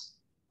pronounce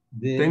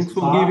this. Thanks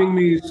for giving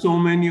me so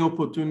many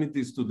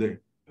opportunities today.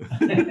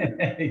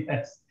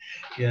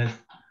 Yes.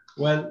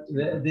 Well,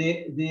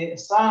 the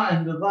sa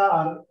and the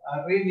da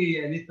are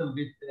really a little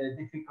bit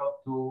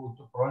difficult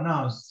to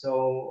pronounce.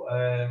 So,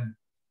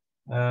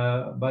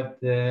 but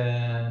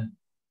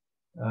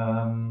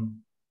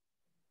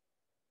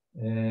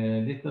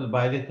little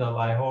by little,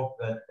 I hope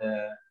that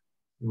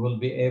you will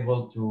be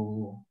able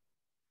to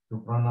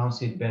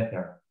pronounce it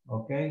better.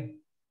 Okay.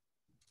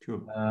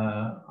 Sure.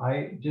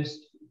 I just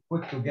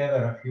put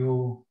together a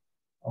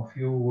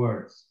few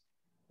words.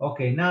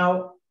 Okay.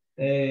 Now,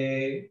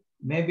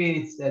 maybe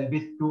it's a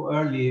bit too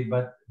early,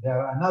 but there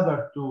are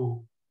another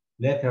two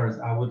letters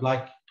I would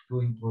like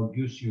to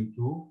introduce you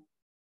to.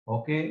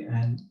 Okay,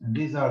 and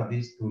these are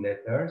these two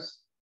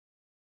letters,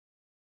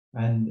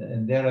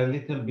 and they're a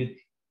little bit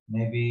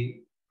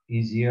maybe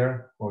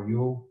easier for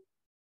you,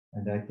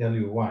 and I tell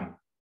you why.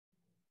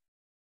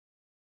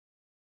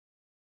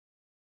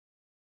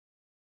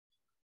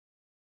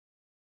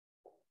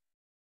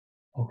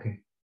 Okay.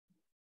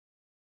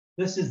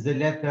 This is the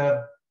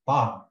letter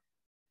Ta.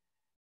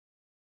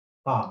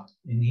 Ta.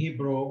 In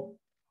Hebrew,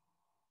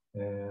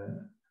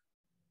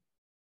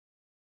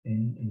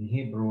 in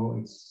Hebrew,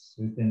 it's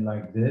written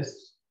like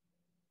this.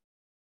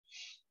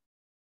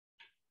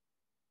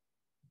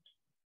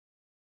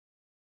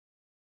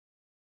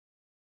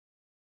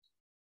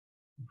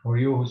 For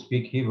you who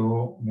speak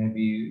Hebrew,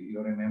 maybe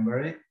you remember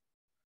it.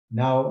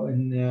 Now,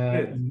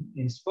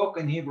 in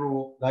spoken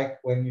Hebrew, like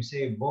when you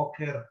say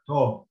Boker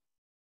Tov,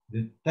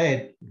 the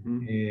tet,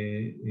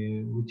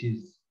 which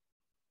is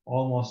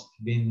almost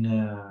been,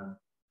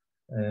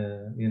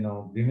 you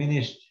know,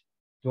 diminished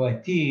to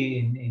a T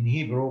in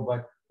Hebrew,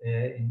 but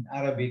in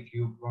Arabic,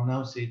 you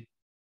pronounce it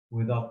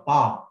with a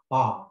ta,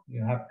 ta.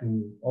 You have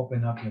to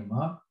open up your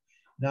mouth.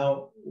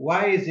 Now,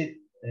 why is it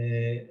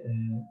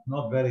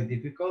not very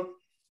difficult?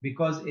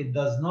 Because it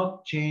does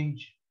not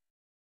change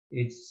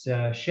its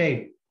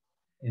shape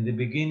in the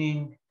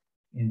beginning,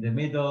 in the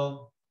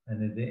middle,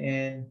 and at the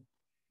end.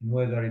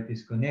 Whether it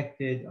is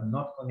connected or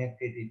not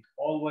connected, it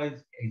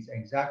always is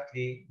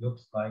exactly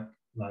looks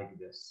like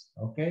this.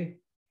 Okay.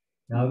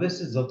 Now this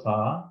is the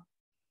ta.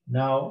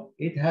 Now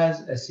it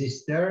has a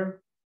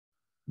sister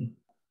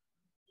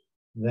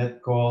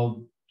that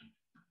called,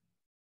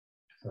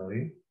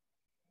 sorry.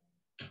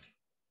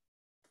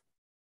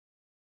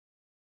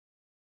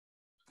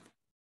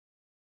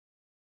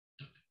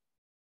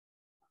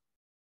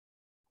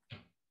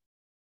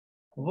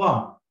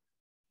 Va.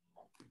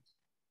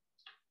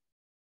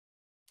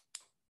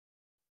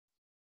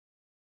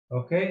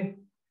 Okay.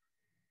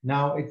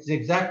 Now it's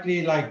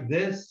exactly like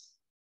this,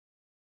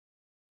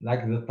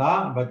 like the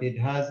ta, but it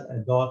has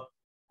a dot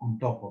on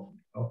top of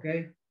it.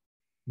 Okay.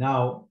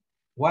 Now,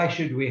 why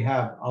should we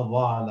have a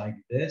va like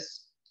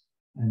this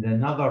and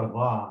another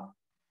va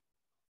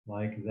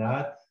like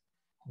that?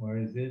 Where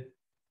is it?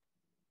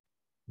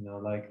 You know,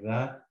 like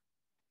that.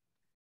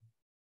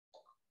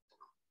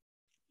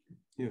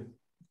 Yeah,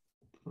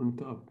 on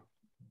top.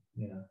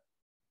 Yeah.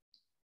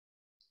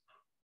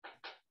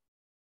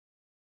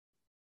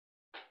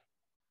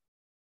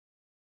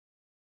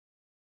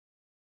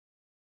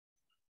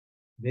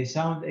 They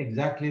sound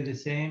exactly the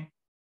same.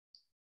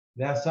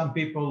 There are some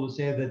people who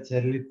say that's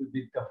a little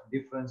bit of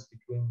difference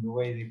between the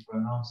way they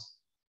pronounce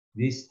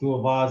these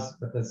two bars,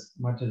 but as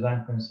much as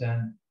I'm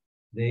concerned,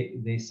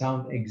 they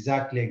sound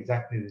exactly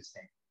the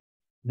same.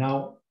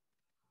 Now,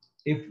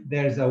 if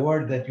there's a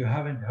word that you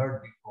haven't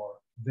heard before,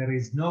 there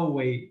is no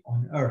way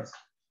on earth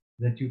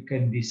that you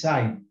can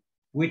decide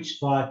which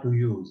thought to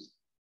use.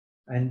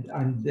 And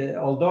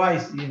although I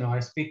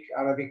speak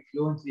Arabic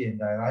fluently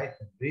and I write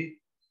and read,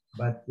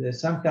 but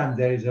sometimes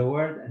there is a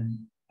word and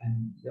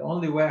the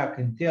only way I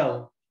can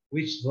tell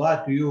which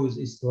thought to use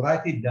is to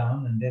write it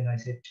down, and then I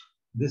say,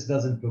 this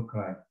doesn't look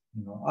right.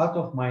 Out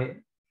of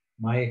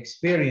my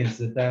experience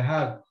that I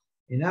have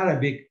in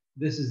Arabic,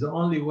 this is the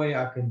only way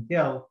I can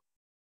tell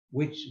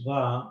which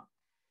dha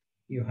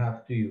you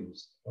have to use.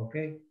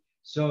 Okay,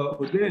 so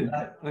But then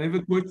I have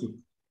a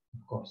question.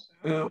 of course.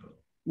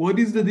 What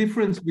is the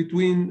difference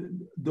between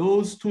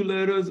those two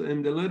letters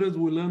and the letters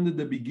we learned at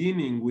the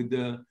beginning with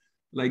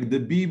the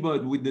B,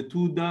 but with the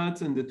 2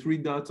 dots and the 3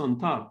 dots on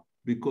top?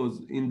 Because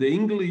in the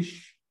English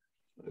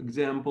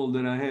example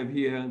that I have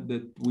here,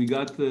 that we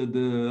got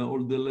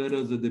all the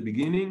letters at the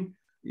beginning,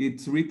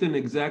 it's written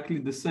exactly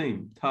the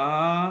same,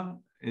 ta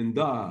and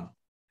da.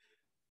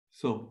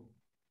 So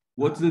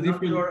what's the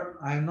difference?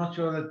 I'm not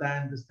sure that I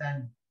understand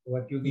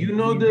what you mean. You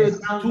know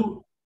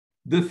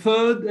the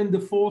third and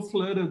the fourth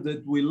letter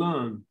that we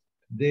learned.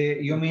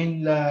 You mean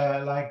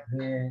like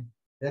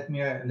let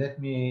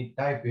me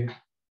type it.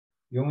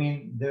 You mean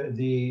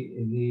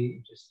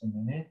the just a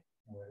minute.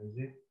 Where is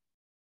it?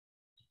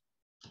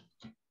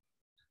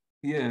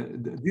 Yeah,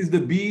 this is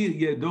the B.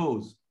 Yeah,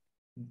 those.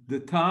 The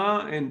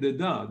ta and the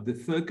da. The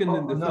second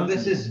and the third. No,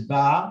 this is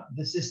ba.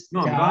 This is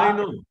no, ta. I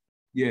know.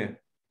 Yeah.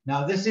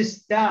 Now this is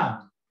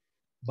ta,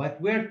 but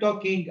we're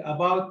talking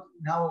about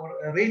now.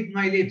 Read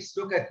my lips.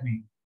 Look at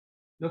me.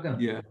 Look at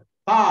me. Yeah.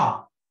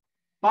 Pa.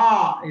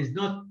 Pa is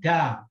not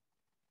ta.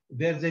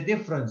 There's a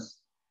difference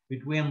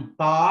between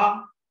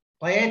ta,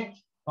 tet,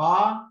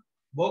 pa,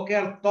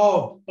 boker,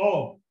 tov,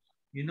 tov.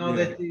 You know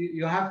that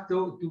you have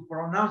to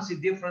pronounce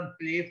it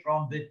differently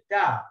from the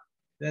ta.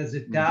 There's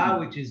a ta,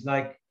 which is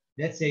like,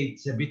 let's say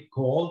it's a bit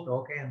cold,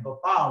 okay, and the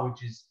pa,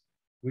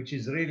 which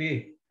is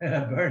really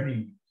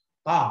burning.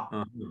 Pa,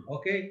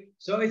 okay.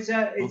 So it's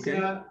a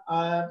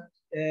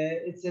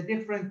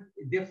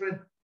different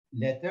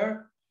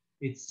letter.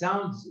 It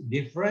sounds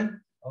different,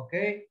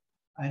 okay.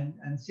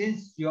 And since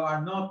you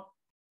are not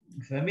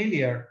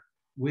familiar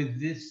with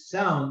this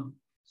sound,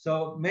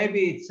 so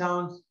maybe it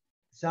sounds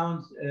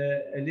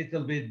a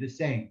little bit the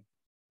same.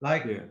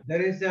 Like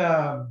there is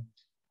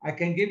I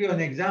can give you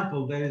an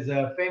example. There is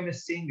a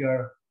famous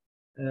singer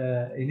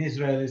in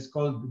Israel. It's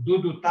called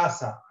Dudu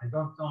Tassa. I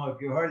don't know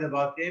if you heard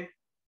about him.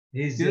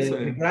 He's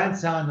the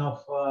grandson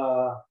of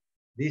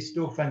these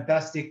two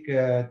fantastic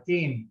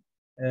team,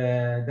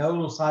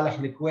 Daoud Saleh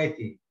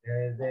Likweti.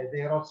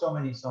 They wrote so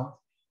many songs,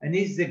 and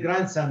he's the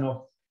grandson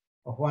of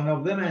one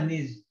of them, and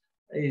he's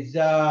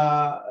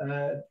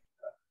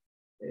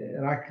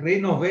like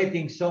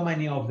renovating so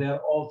many of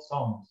their old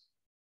songs.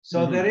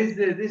 So there is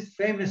this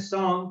famous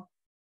song,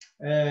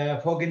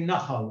 Fog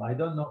al-Nakhal. I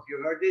don't know if you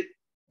heard it.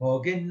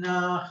 Fog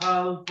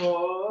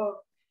al-Nakhal,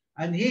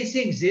 and he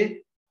sings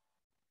it.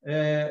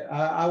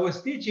 I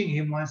was teaching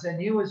him once, and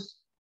he was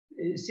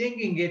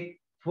singing it.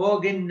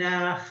 Fog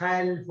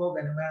al-Nakhal, Fog.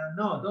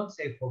 No, don't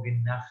say Fog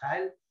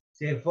al-Nakhal.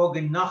 Say Fog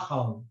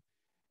al-Nakhal.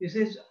 He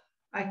says,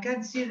 I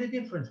can't see the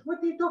difference. What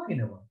are you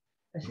talking about?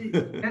 I said,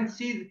 I can't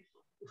see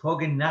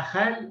Fog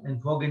al-Nakhal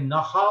and Fog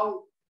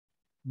al-Nakhal.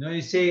 No,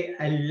 you say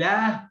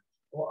Allah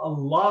or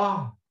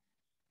Allah.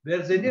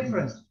 There's a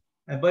difference.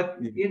 But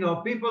you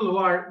know, people who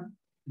are,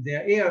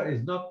 their ear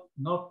is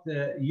not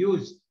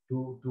used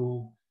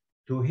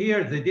to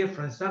hear the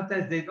difference.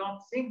 Sometimes they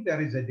don't think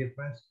there is a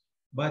difference,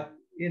 but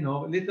you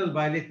know, little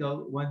by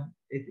little, when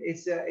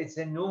it's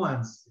a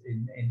nuance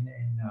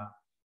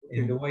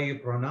in the way you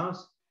pronounce.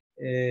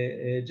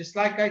 Just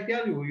like I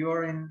tell you,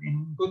 you're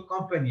in good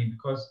company,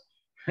 because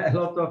a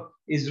lot of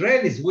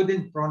Israelis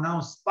wouldn't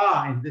pronounce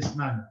pa in this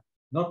manner.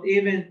 Not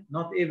even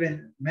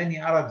many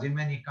Arabs in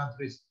many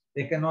countries,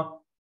 they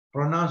cannot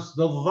pronounce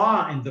the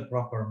dha in the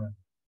proper manner.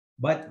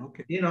 But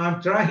you know,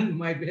 I'm trying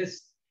my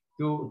best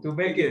to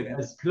make it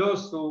as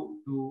close to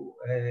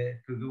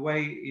the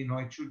way you know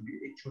it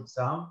should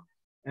sound.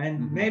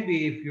 And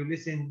maybe if you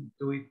listen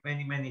to it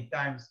many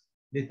times,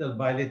 little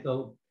by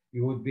little,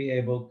 you would be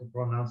able to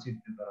pronounce it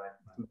in the right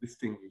manner. To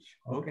distinguish.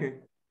 Okay.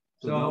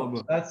 So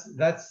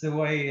that's the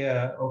way.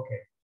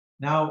 Okay.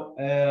 Now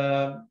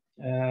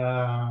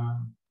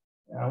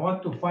I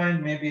want to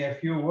find maybe a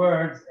few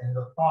words in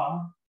the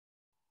ta.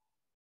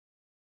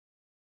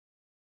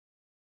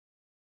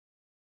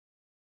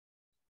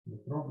 The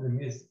problem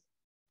is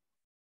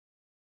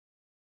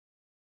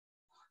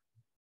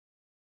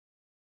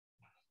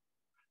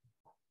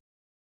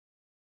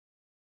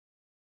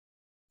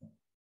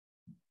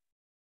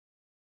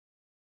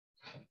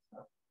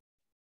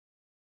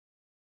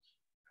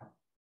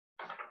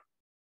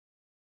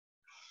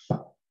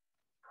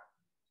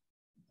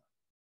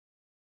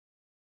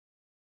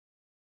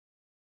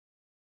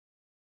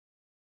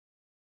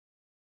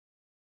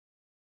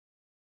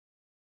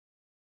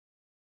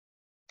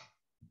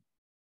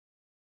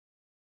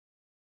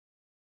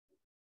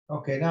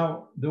Okay,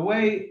 now the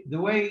way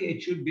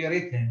it should be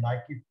written,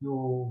 like if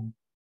you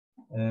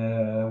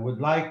would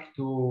like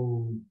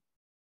to,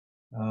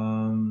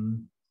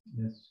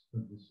 let's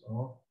put this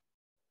off.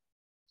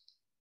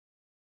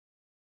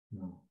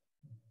 No.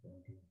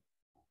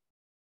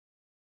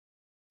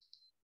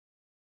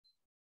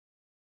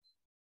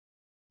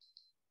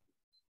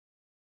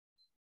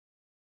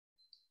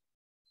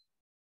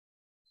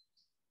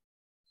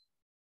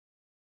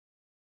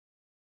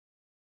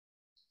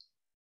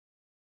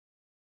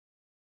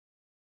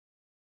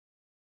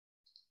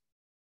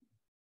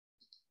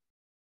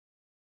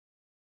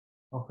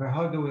 Okay,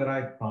 how do we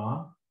write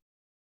ta?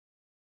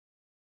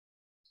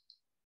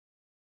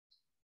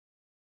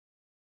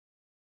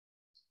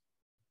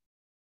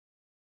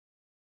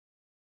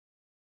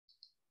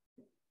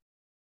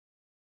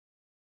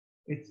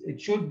 It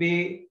should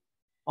be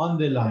on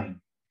the line.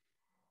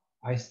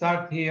 I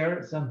start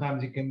here.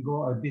 Sometimes you can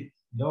go a bit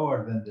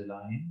lower than the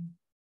line.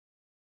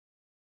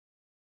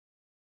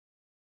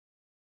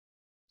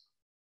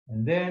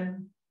 And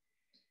then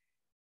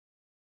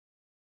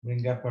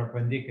bring a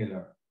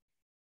perpendicular.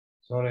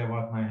 Sorry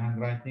about my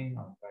handwriting.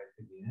 I'll try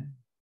it again.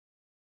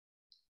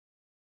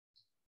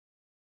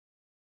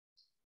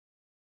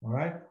 All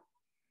right.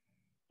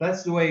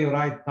 That's the way you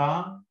write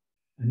ta.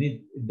 And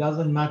it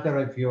doesn't matter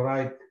if you're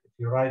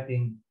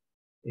writing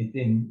it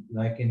in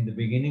like in the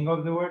beginning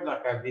of the word,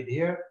 like I did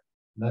here.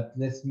 Let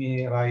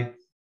me write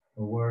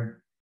a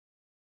word.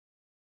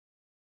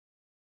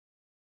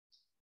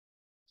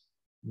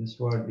 This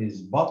word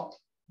is bat.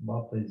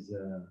 Bat is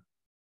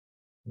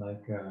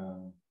like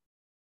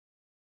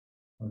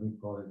what do you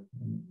call it?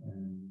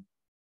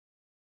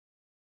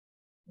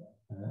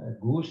 A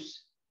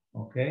goose,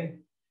 okay?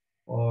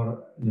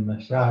 Or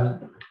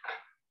لمثال,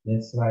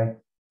 let's write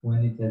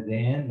when it's at the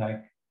end,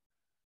 like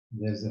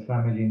there's a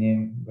family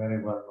name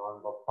very well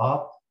known,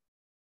 Battat.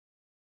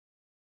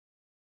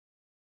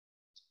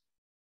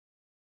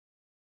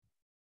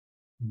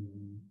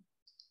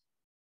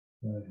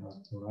 Very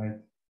hard to write.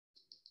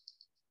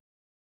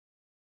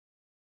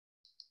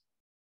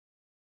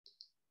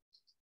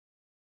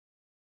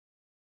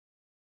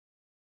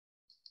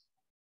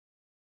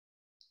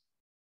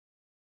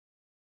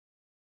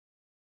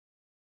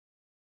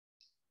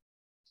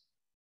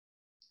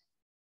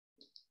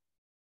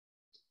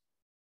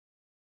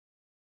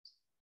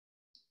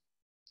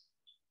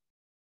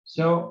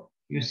 So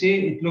you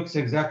see, it looks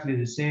exactly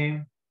the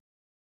same.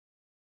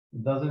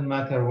 It doesn't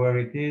matter where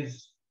it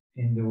is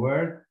in the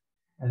word.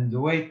 And the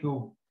way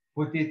to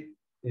put it,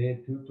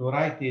 to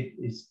write it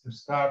is to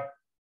start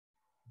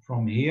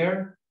from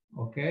here,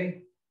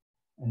 okay?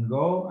 And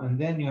go, and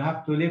then you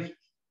have to lift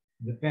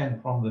the pen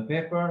from the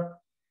paper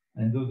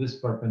and do this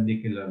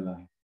perpendicular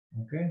line,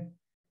 okay?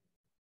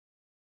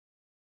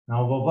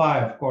 Now,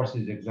 Baba, of course,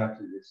 is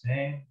exactly the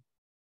same.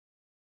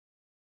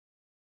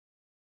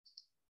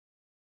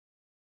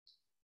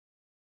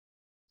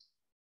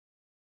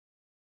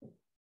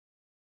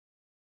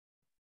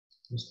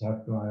 Just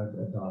have to add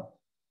a dot.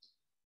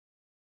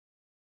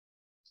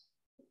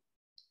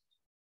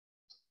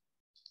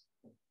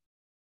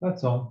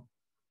 That's all.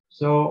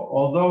 So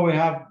although we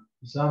have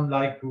some,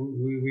 like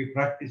we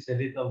practice a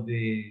little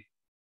the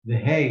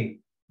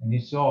hay, and you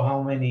saw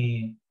how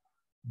many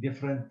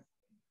different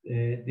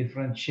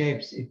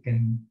shapes it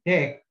can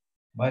take,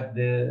 but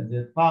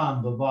the ta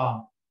and the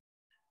da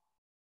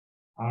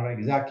are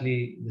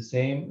exactly the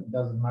same. It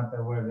doesn't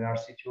matter where they are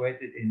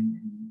situated in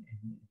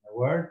the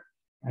word,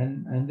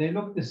 and they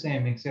look the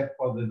same except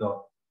for the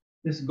dot.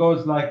 This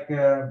goes like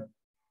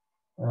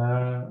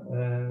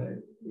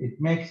it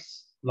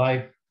makes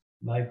life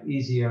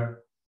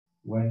easier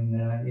when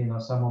you know,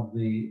 some of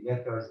the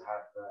letters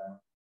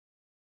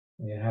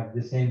have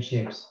the same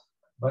shapes.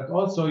 But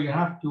also you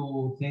have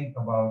to think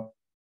about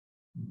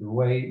the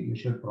way you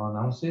should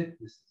pronounce it.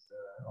 This is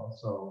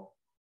also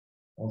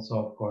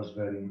of course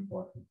very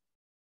important.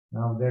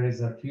 Now there is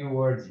a few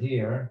words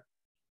here.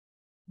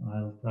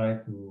 I'll try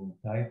to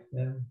type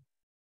them.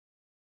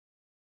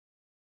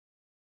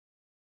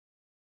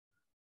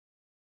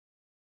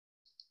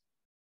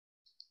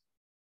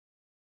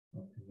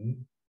 Okay.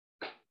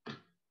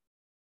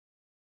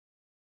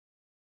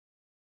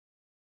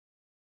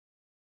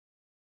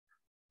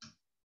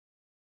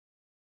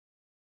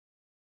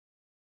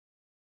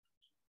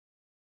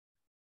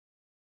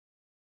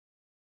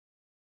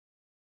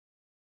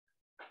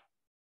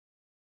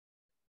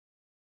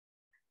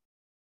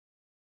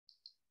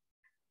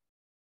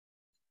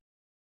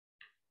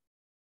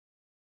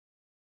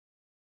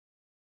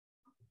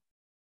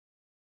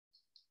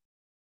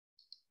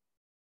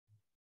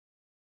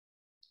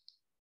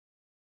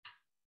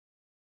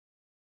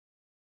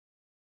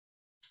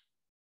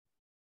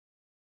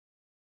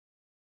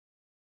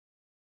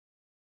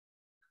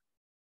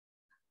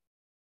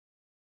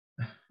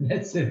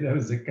 Let's say there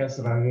was a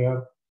kasra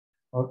here.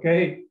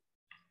 Okay.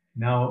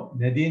 Now,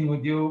 Nadine,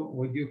 would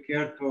you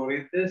care to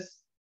read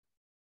this?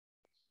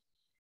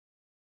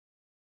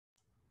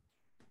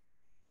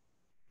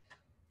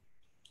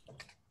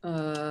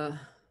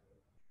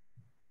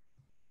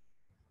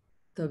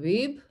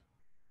 Tabib?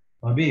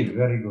 Tabib,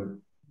 very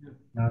good.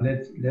 Now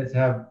let's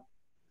have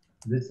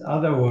this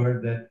other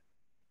word that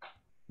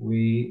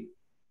we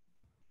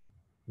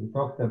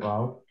talked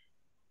about.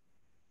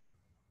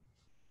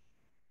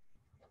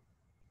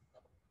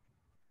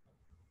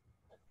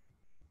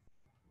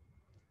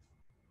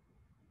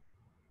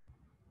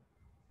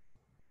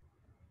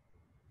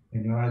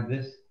 Can you add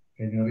this?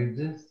 Can you read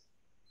this?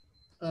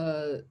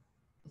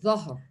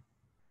 ظهر.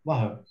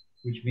 ظهر,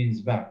 which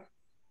means back.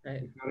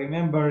 Right. If you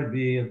remember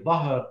the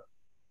ظهر,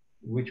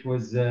 which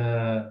was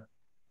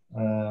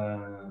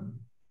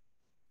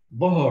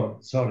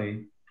ظهر,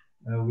 sorry,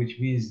 which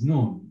means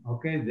noon.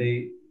 Okay,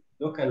 they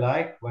look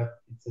alike,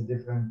 but it's a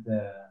different.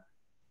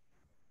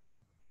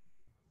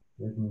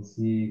 Let me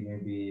see,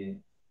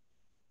 maybe.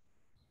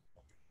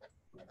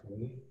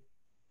 Okay.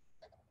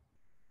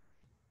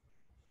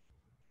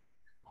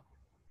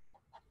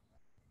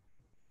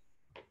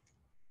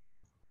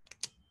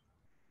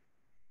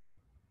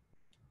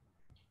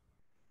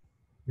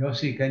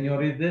 Yossi, can you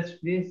read this,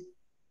 please?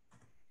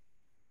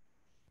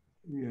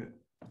 Yeah.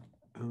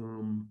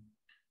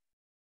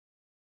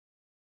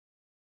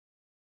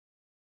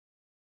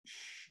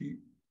 She.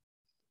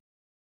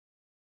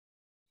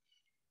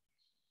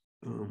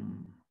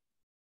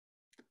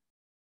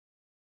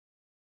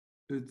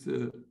 It's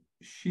a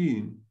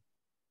sheen.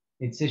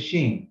 It's a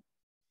sheen.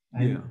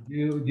 And Yeah. do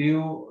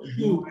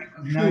you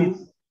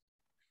recognize?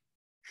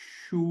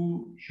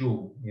 Shu,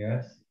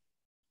 yes.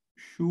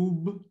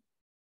 Shub.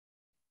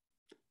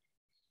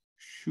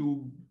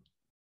 Shubab.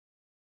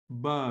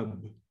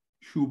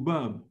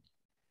 Shubab.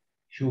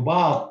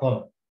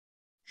 Shubat.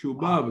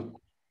 Shubab.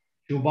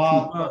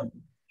 Shubat.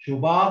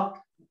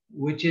 Shubat,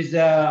 which is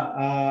a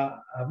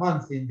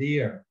month in the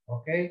year,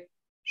 okay?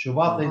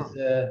 Shubat is,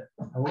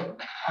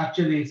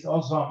 actually it's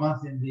also a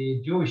month in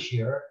the Jewish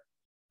year,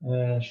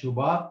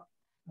 Shubat.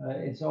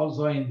 It's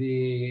also in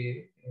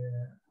the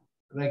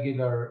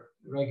regular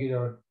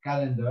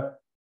calendar.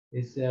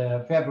 It's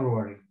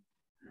February.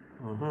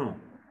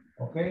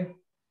 Okay?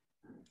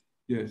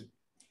 Yes.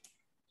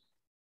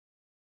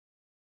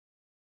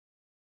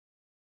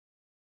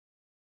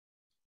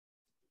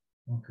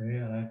 Okay,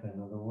 I like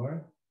another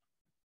word.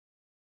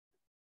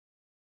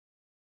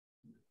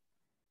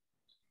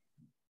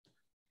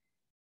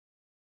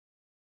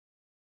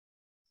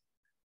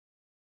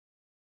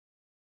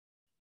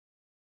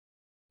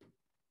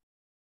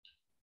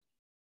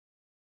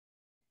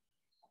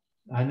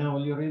 Anna,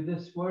 will you read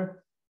this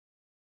word?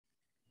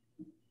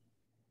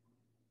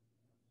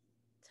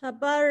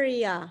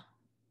 Tabaria.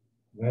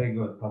 Very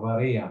good.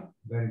 Tabaria.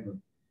 Very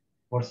good.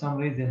 For some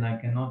reason, I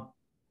cannot,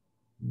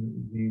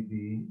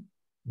 the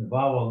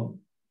vowel,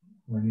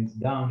 when it's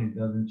down, it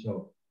doesn't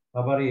show.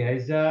 Tabaria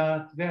is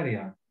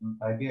Tveria,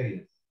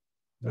 Tiberias.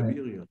 Right.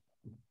 Tiberia.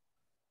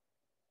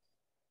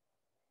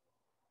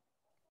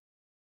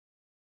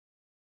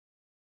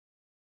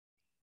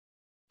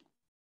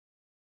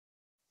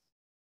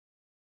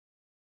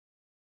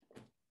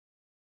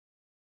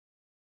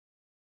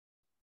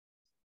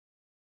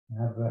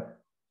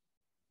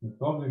 The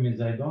problem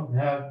is I don't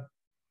have,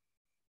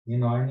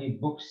 any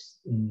books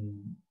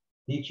in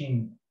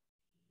teaching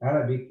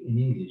Arabic in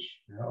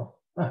English.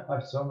 I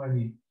have so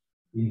many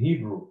in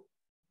Hebrew.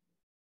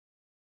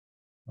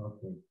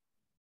 Okay.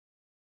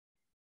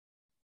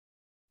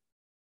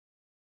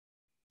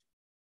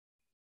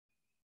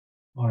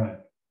 All right.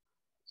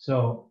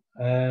 So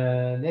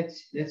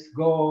let's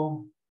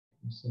go.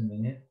 Just a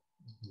minute.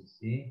 Let me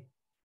see.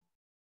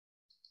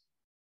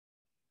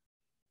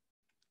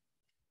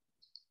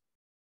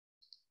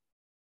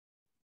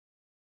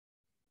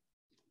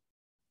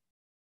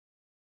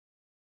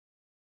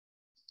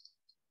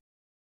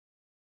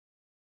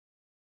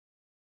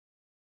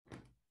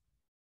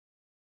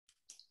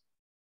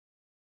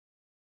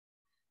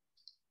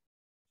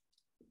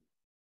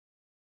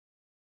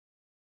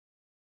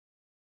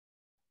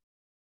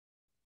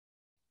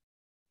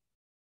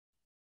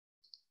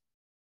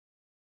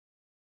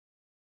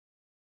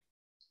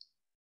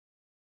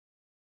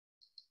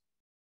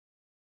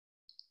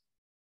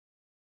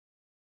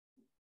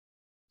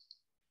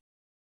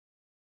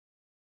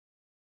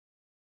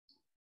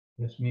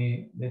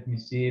 Let me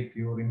see if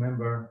you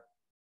remember.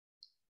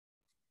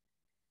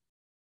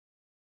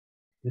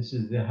 This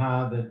is the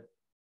ha that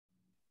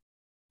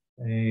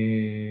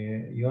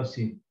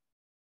Yossi.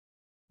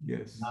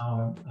 Yes.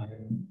 Now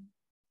I'm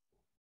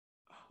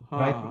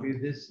try to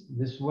read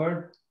this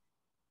word.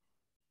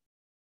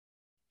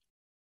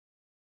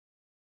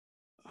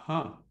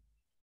 Ha.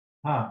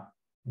 Ha.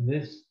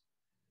 This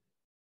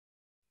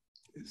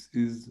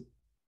is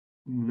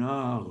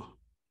nar.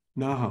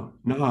 Nahar.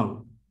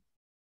 Nahar.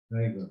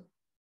 Very good.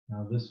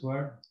 Now this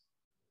word.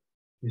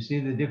 You see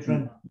the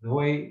different, the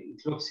way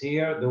it looks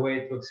here, the way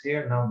it looks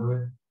here, now the way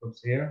it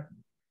looks here.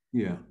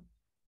 Yeah.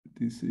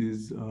 This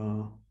is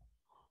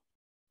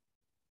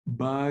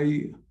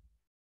by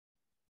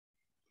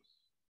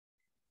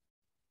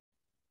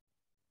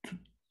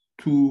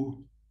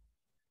Baituhu.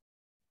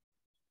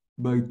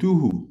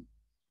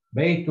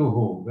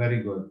 Baituhu,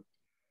 very good.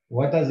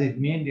 What does it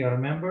mean? Do you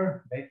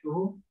remember?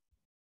 Baituhu?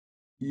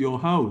 Your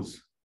house.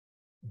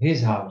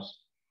 His house.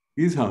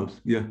 His house,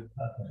 yeah.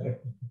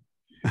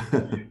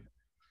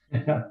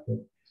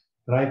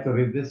 Try to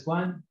read this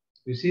one.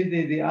 You see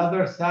the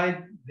other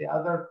side, the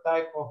other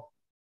type of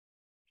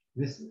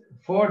this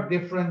four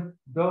different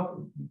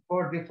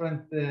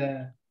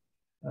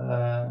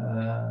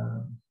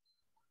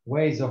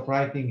ways of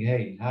writing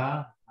hey,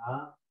 ha,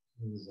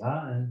 this is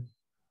ha, and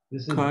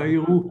this is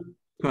Kairuhu.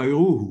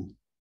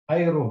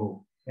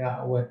 Kairuhu.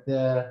 Yeah,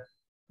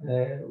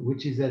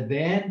 which is at the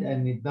end,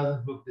 and it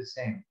doesn't look the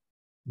same.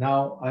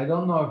 Now, I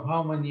don't know if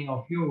how many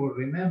of you will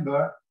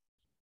remember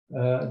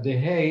the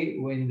hey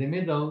in the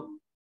middle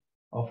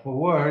of a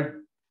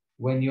word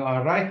when you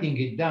are writing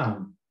it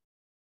down.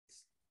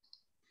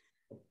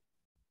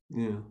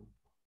 Yeah.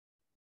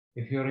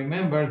 If you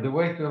remember, the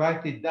way to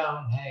write it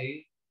down,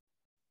 hey,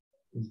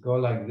 is go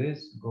like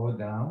this, go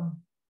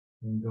down,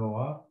 and go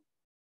up.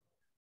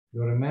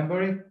 You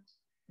remember it?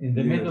 In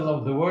the middle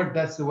of the word,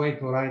 that's the way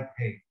to write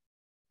hey.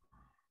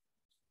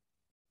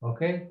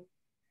 Okay?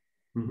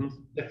 Mm-hmm.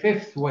 The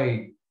fifth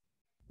way.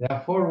 There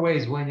are four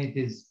ways when it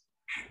is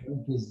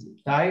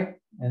typed,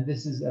 and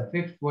this is a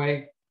fifth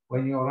way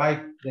when you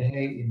write the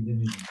hey in the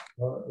middle.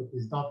 So it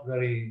is not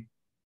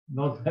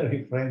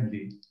very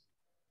friendly.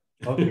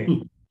 Okay.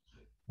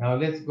 Now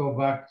let's go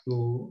back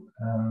to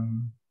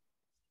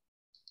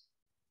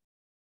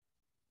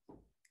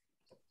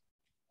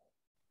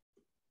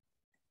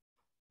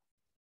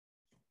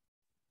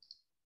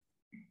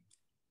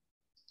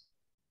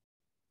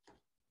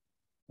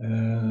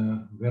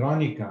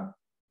Veronica.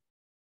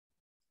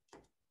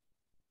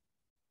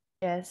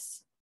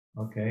 Yes.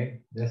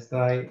 Okay, let's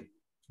try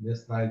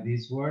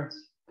these words.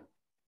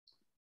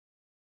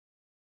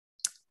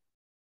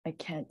 I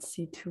can't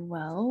see too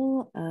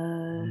well.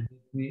 Let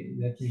me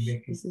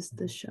make This is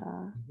the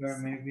sha.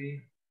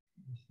 Maybe.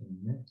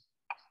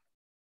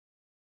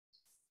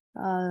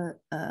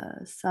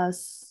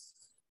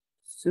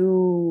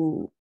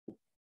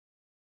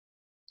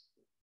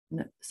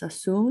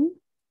 Sassoon.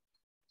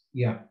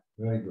 Yeah,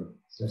 very good.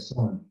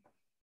 Sassoon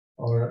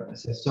or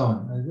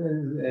Sassoon.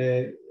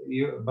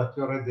 But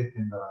you read it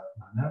in the right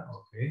manner.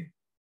 Okay.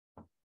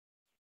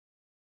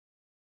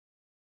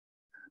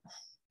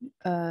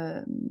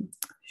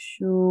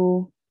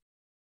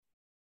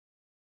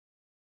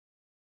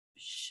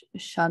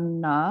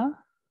 Shanna.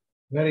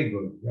 Very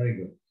good, very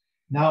good.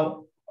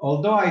 Now,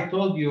 although I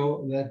told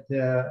you that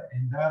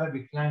in the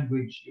Arabic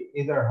language you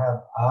either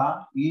have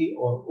a, e,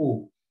 or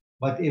u,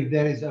 but if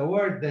there is a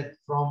word that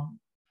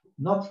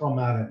not from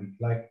Arabic,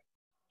 like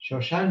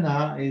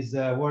Shoshana is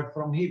a word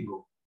from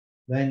Hebrew,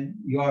 then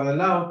you are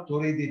allowed to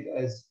read it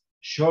as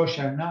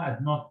Shoshana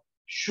and not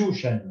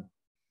Shushana.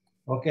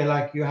 Okay,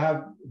 like you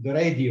have the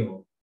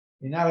radio.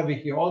 In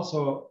Arabic, you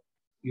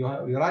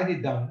write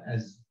it down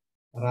as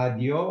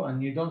radio,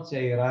 and you don't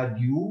say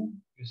radio,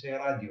 you say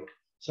radio.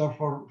 So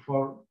for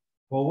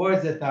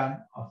words that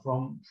are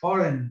from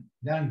foreign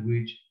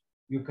language,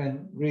 you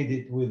can read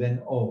it with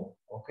an O,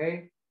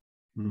 okay?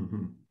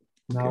 Mm-hmm.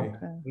 Now,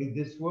 Okay. read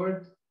this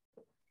word.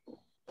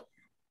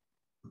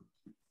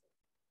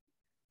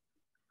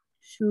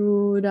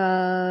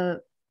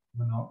 Shura.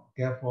 No,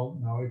 careful.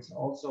 Now it's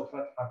also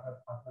fatha.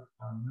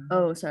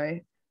 Oh,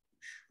 sorry.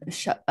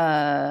 Shara.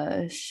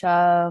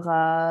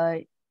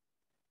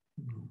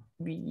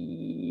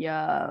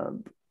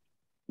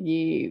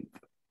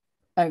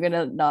 I'm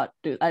gonna not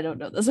do. I don't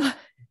know this one.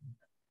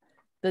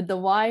 The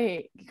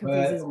Y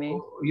confuses me.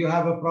 You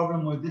have a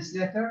problem with this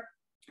letter?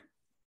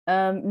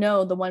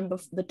 No, the one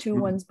the two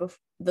ones before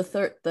the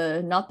third,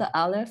 not the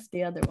aleph,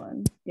 the other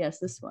one. Yes,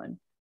 this one.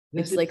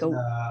 This it's like a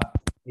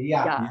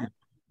yeah.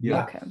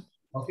 Okay.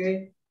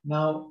 Okay.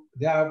 Now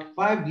there are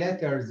 5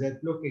 letters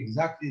that look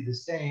exactly the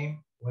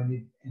same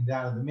when they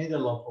are in the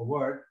middle of a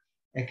word,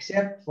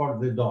 except for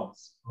the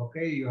dots.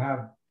 Okay, you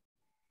have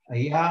a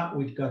ya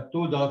which got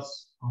 2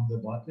 dots on the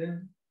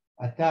bottom,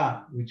 a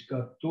ta which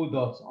got 2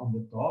 dots on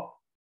the top,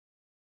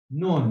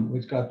 nun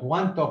which got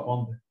 1 top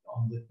on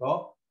the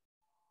top,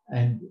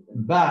 and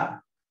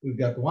ba we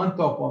got 1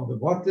 top on the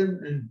bottom,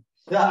 and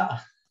tha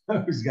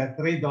which got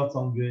 3 dots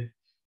on the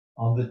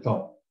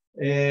top.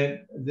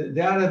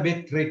 They are a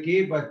bit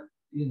tricky, but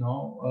you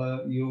know,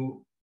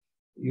 you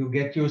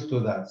get used to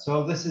that.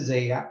 So this is a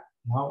ya.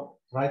 Now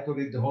try to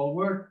read the whole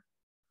word.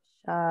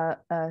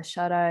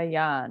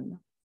 Sharayan.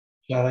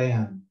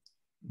 Sharayan.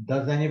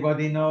 Does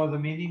anybody know the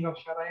meaning of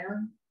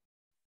Sharayan?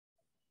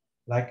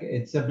 Like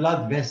it's a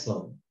blood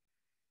vessel.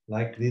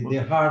 Like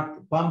the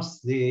heart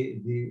pumps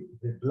the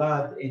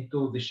blood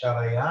into the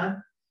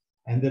Sharayan,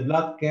 and the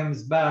blood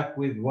comes back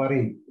with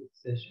warid.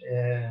 It's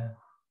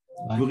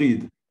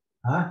Vrid.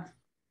 Huh?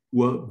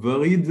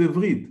 Varid זה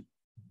וריד.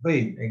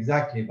 Vrid,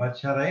 exactly. But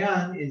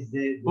Sharayan is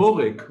the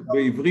עורק.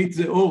 בעברית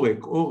זה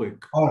עורק.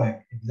 Orek,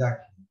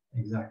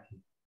 exactly.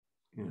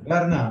 Yeah.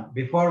 Berna,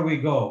 before we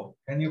go,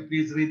 can you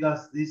please read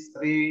us these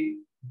three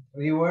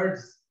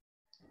words?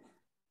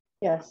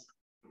 Yes.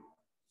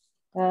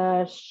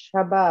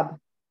 Shabab.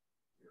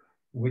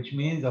 Which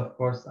means, of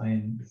course, I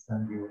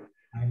understand you.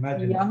 I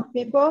imagine Young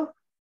people.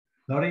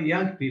 Sorry,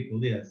 young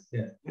people. Yes.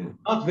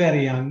 Not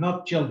very young,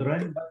 not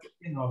children, but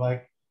you know,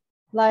 like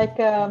Like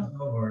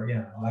over,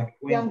 yeah, like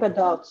young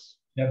adults.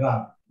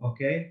 Shabab,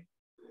 okay?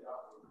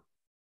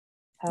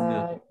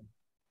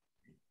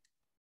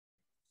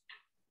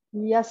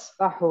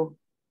 يسبح.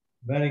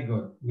 Very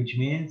good, which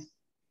means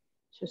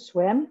To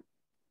swim.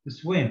 to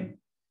swim.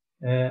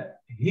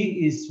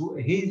 He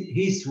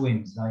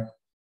swims, like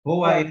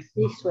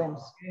He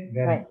swims. Okay,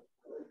 very Right.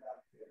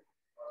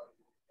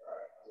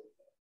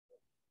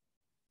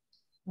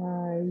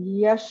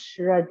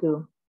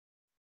 يشرد.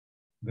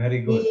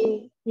 Very good.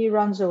 He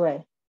runs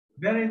away.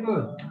 Very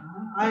good.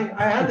 I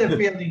had a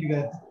feeling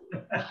that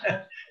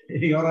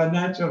you're a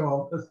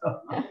natural.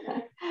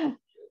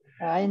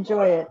 I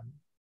enjoy it.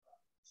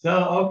 So,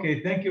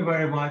 okay, thank you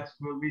very much.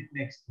 We'll meet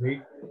next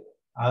week.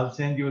 I'll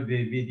send you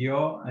the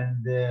video,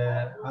 and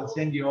I'll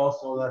send you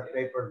also that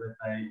paper that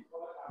I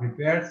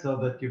prepared so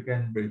that you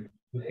can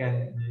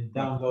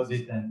download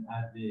it and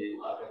add the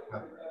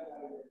vocabulary.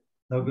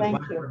 So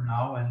goodbye for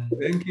now, and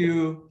thank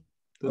you.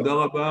 Toda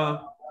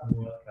rabba.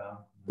 You're welcome.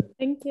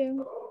 Thank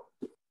you.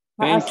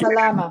 Thank you.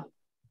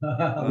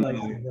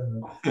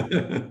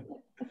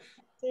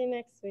 See you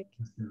next week.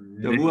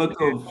 Shavua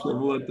tov.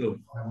 Shavua tov.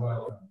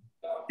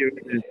 You're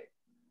welcome.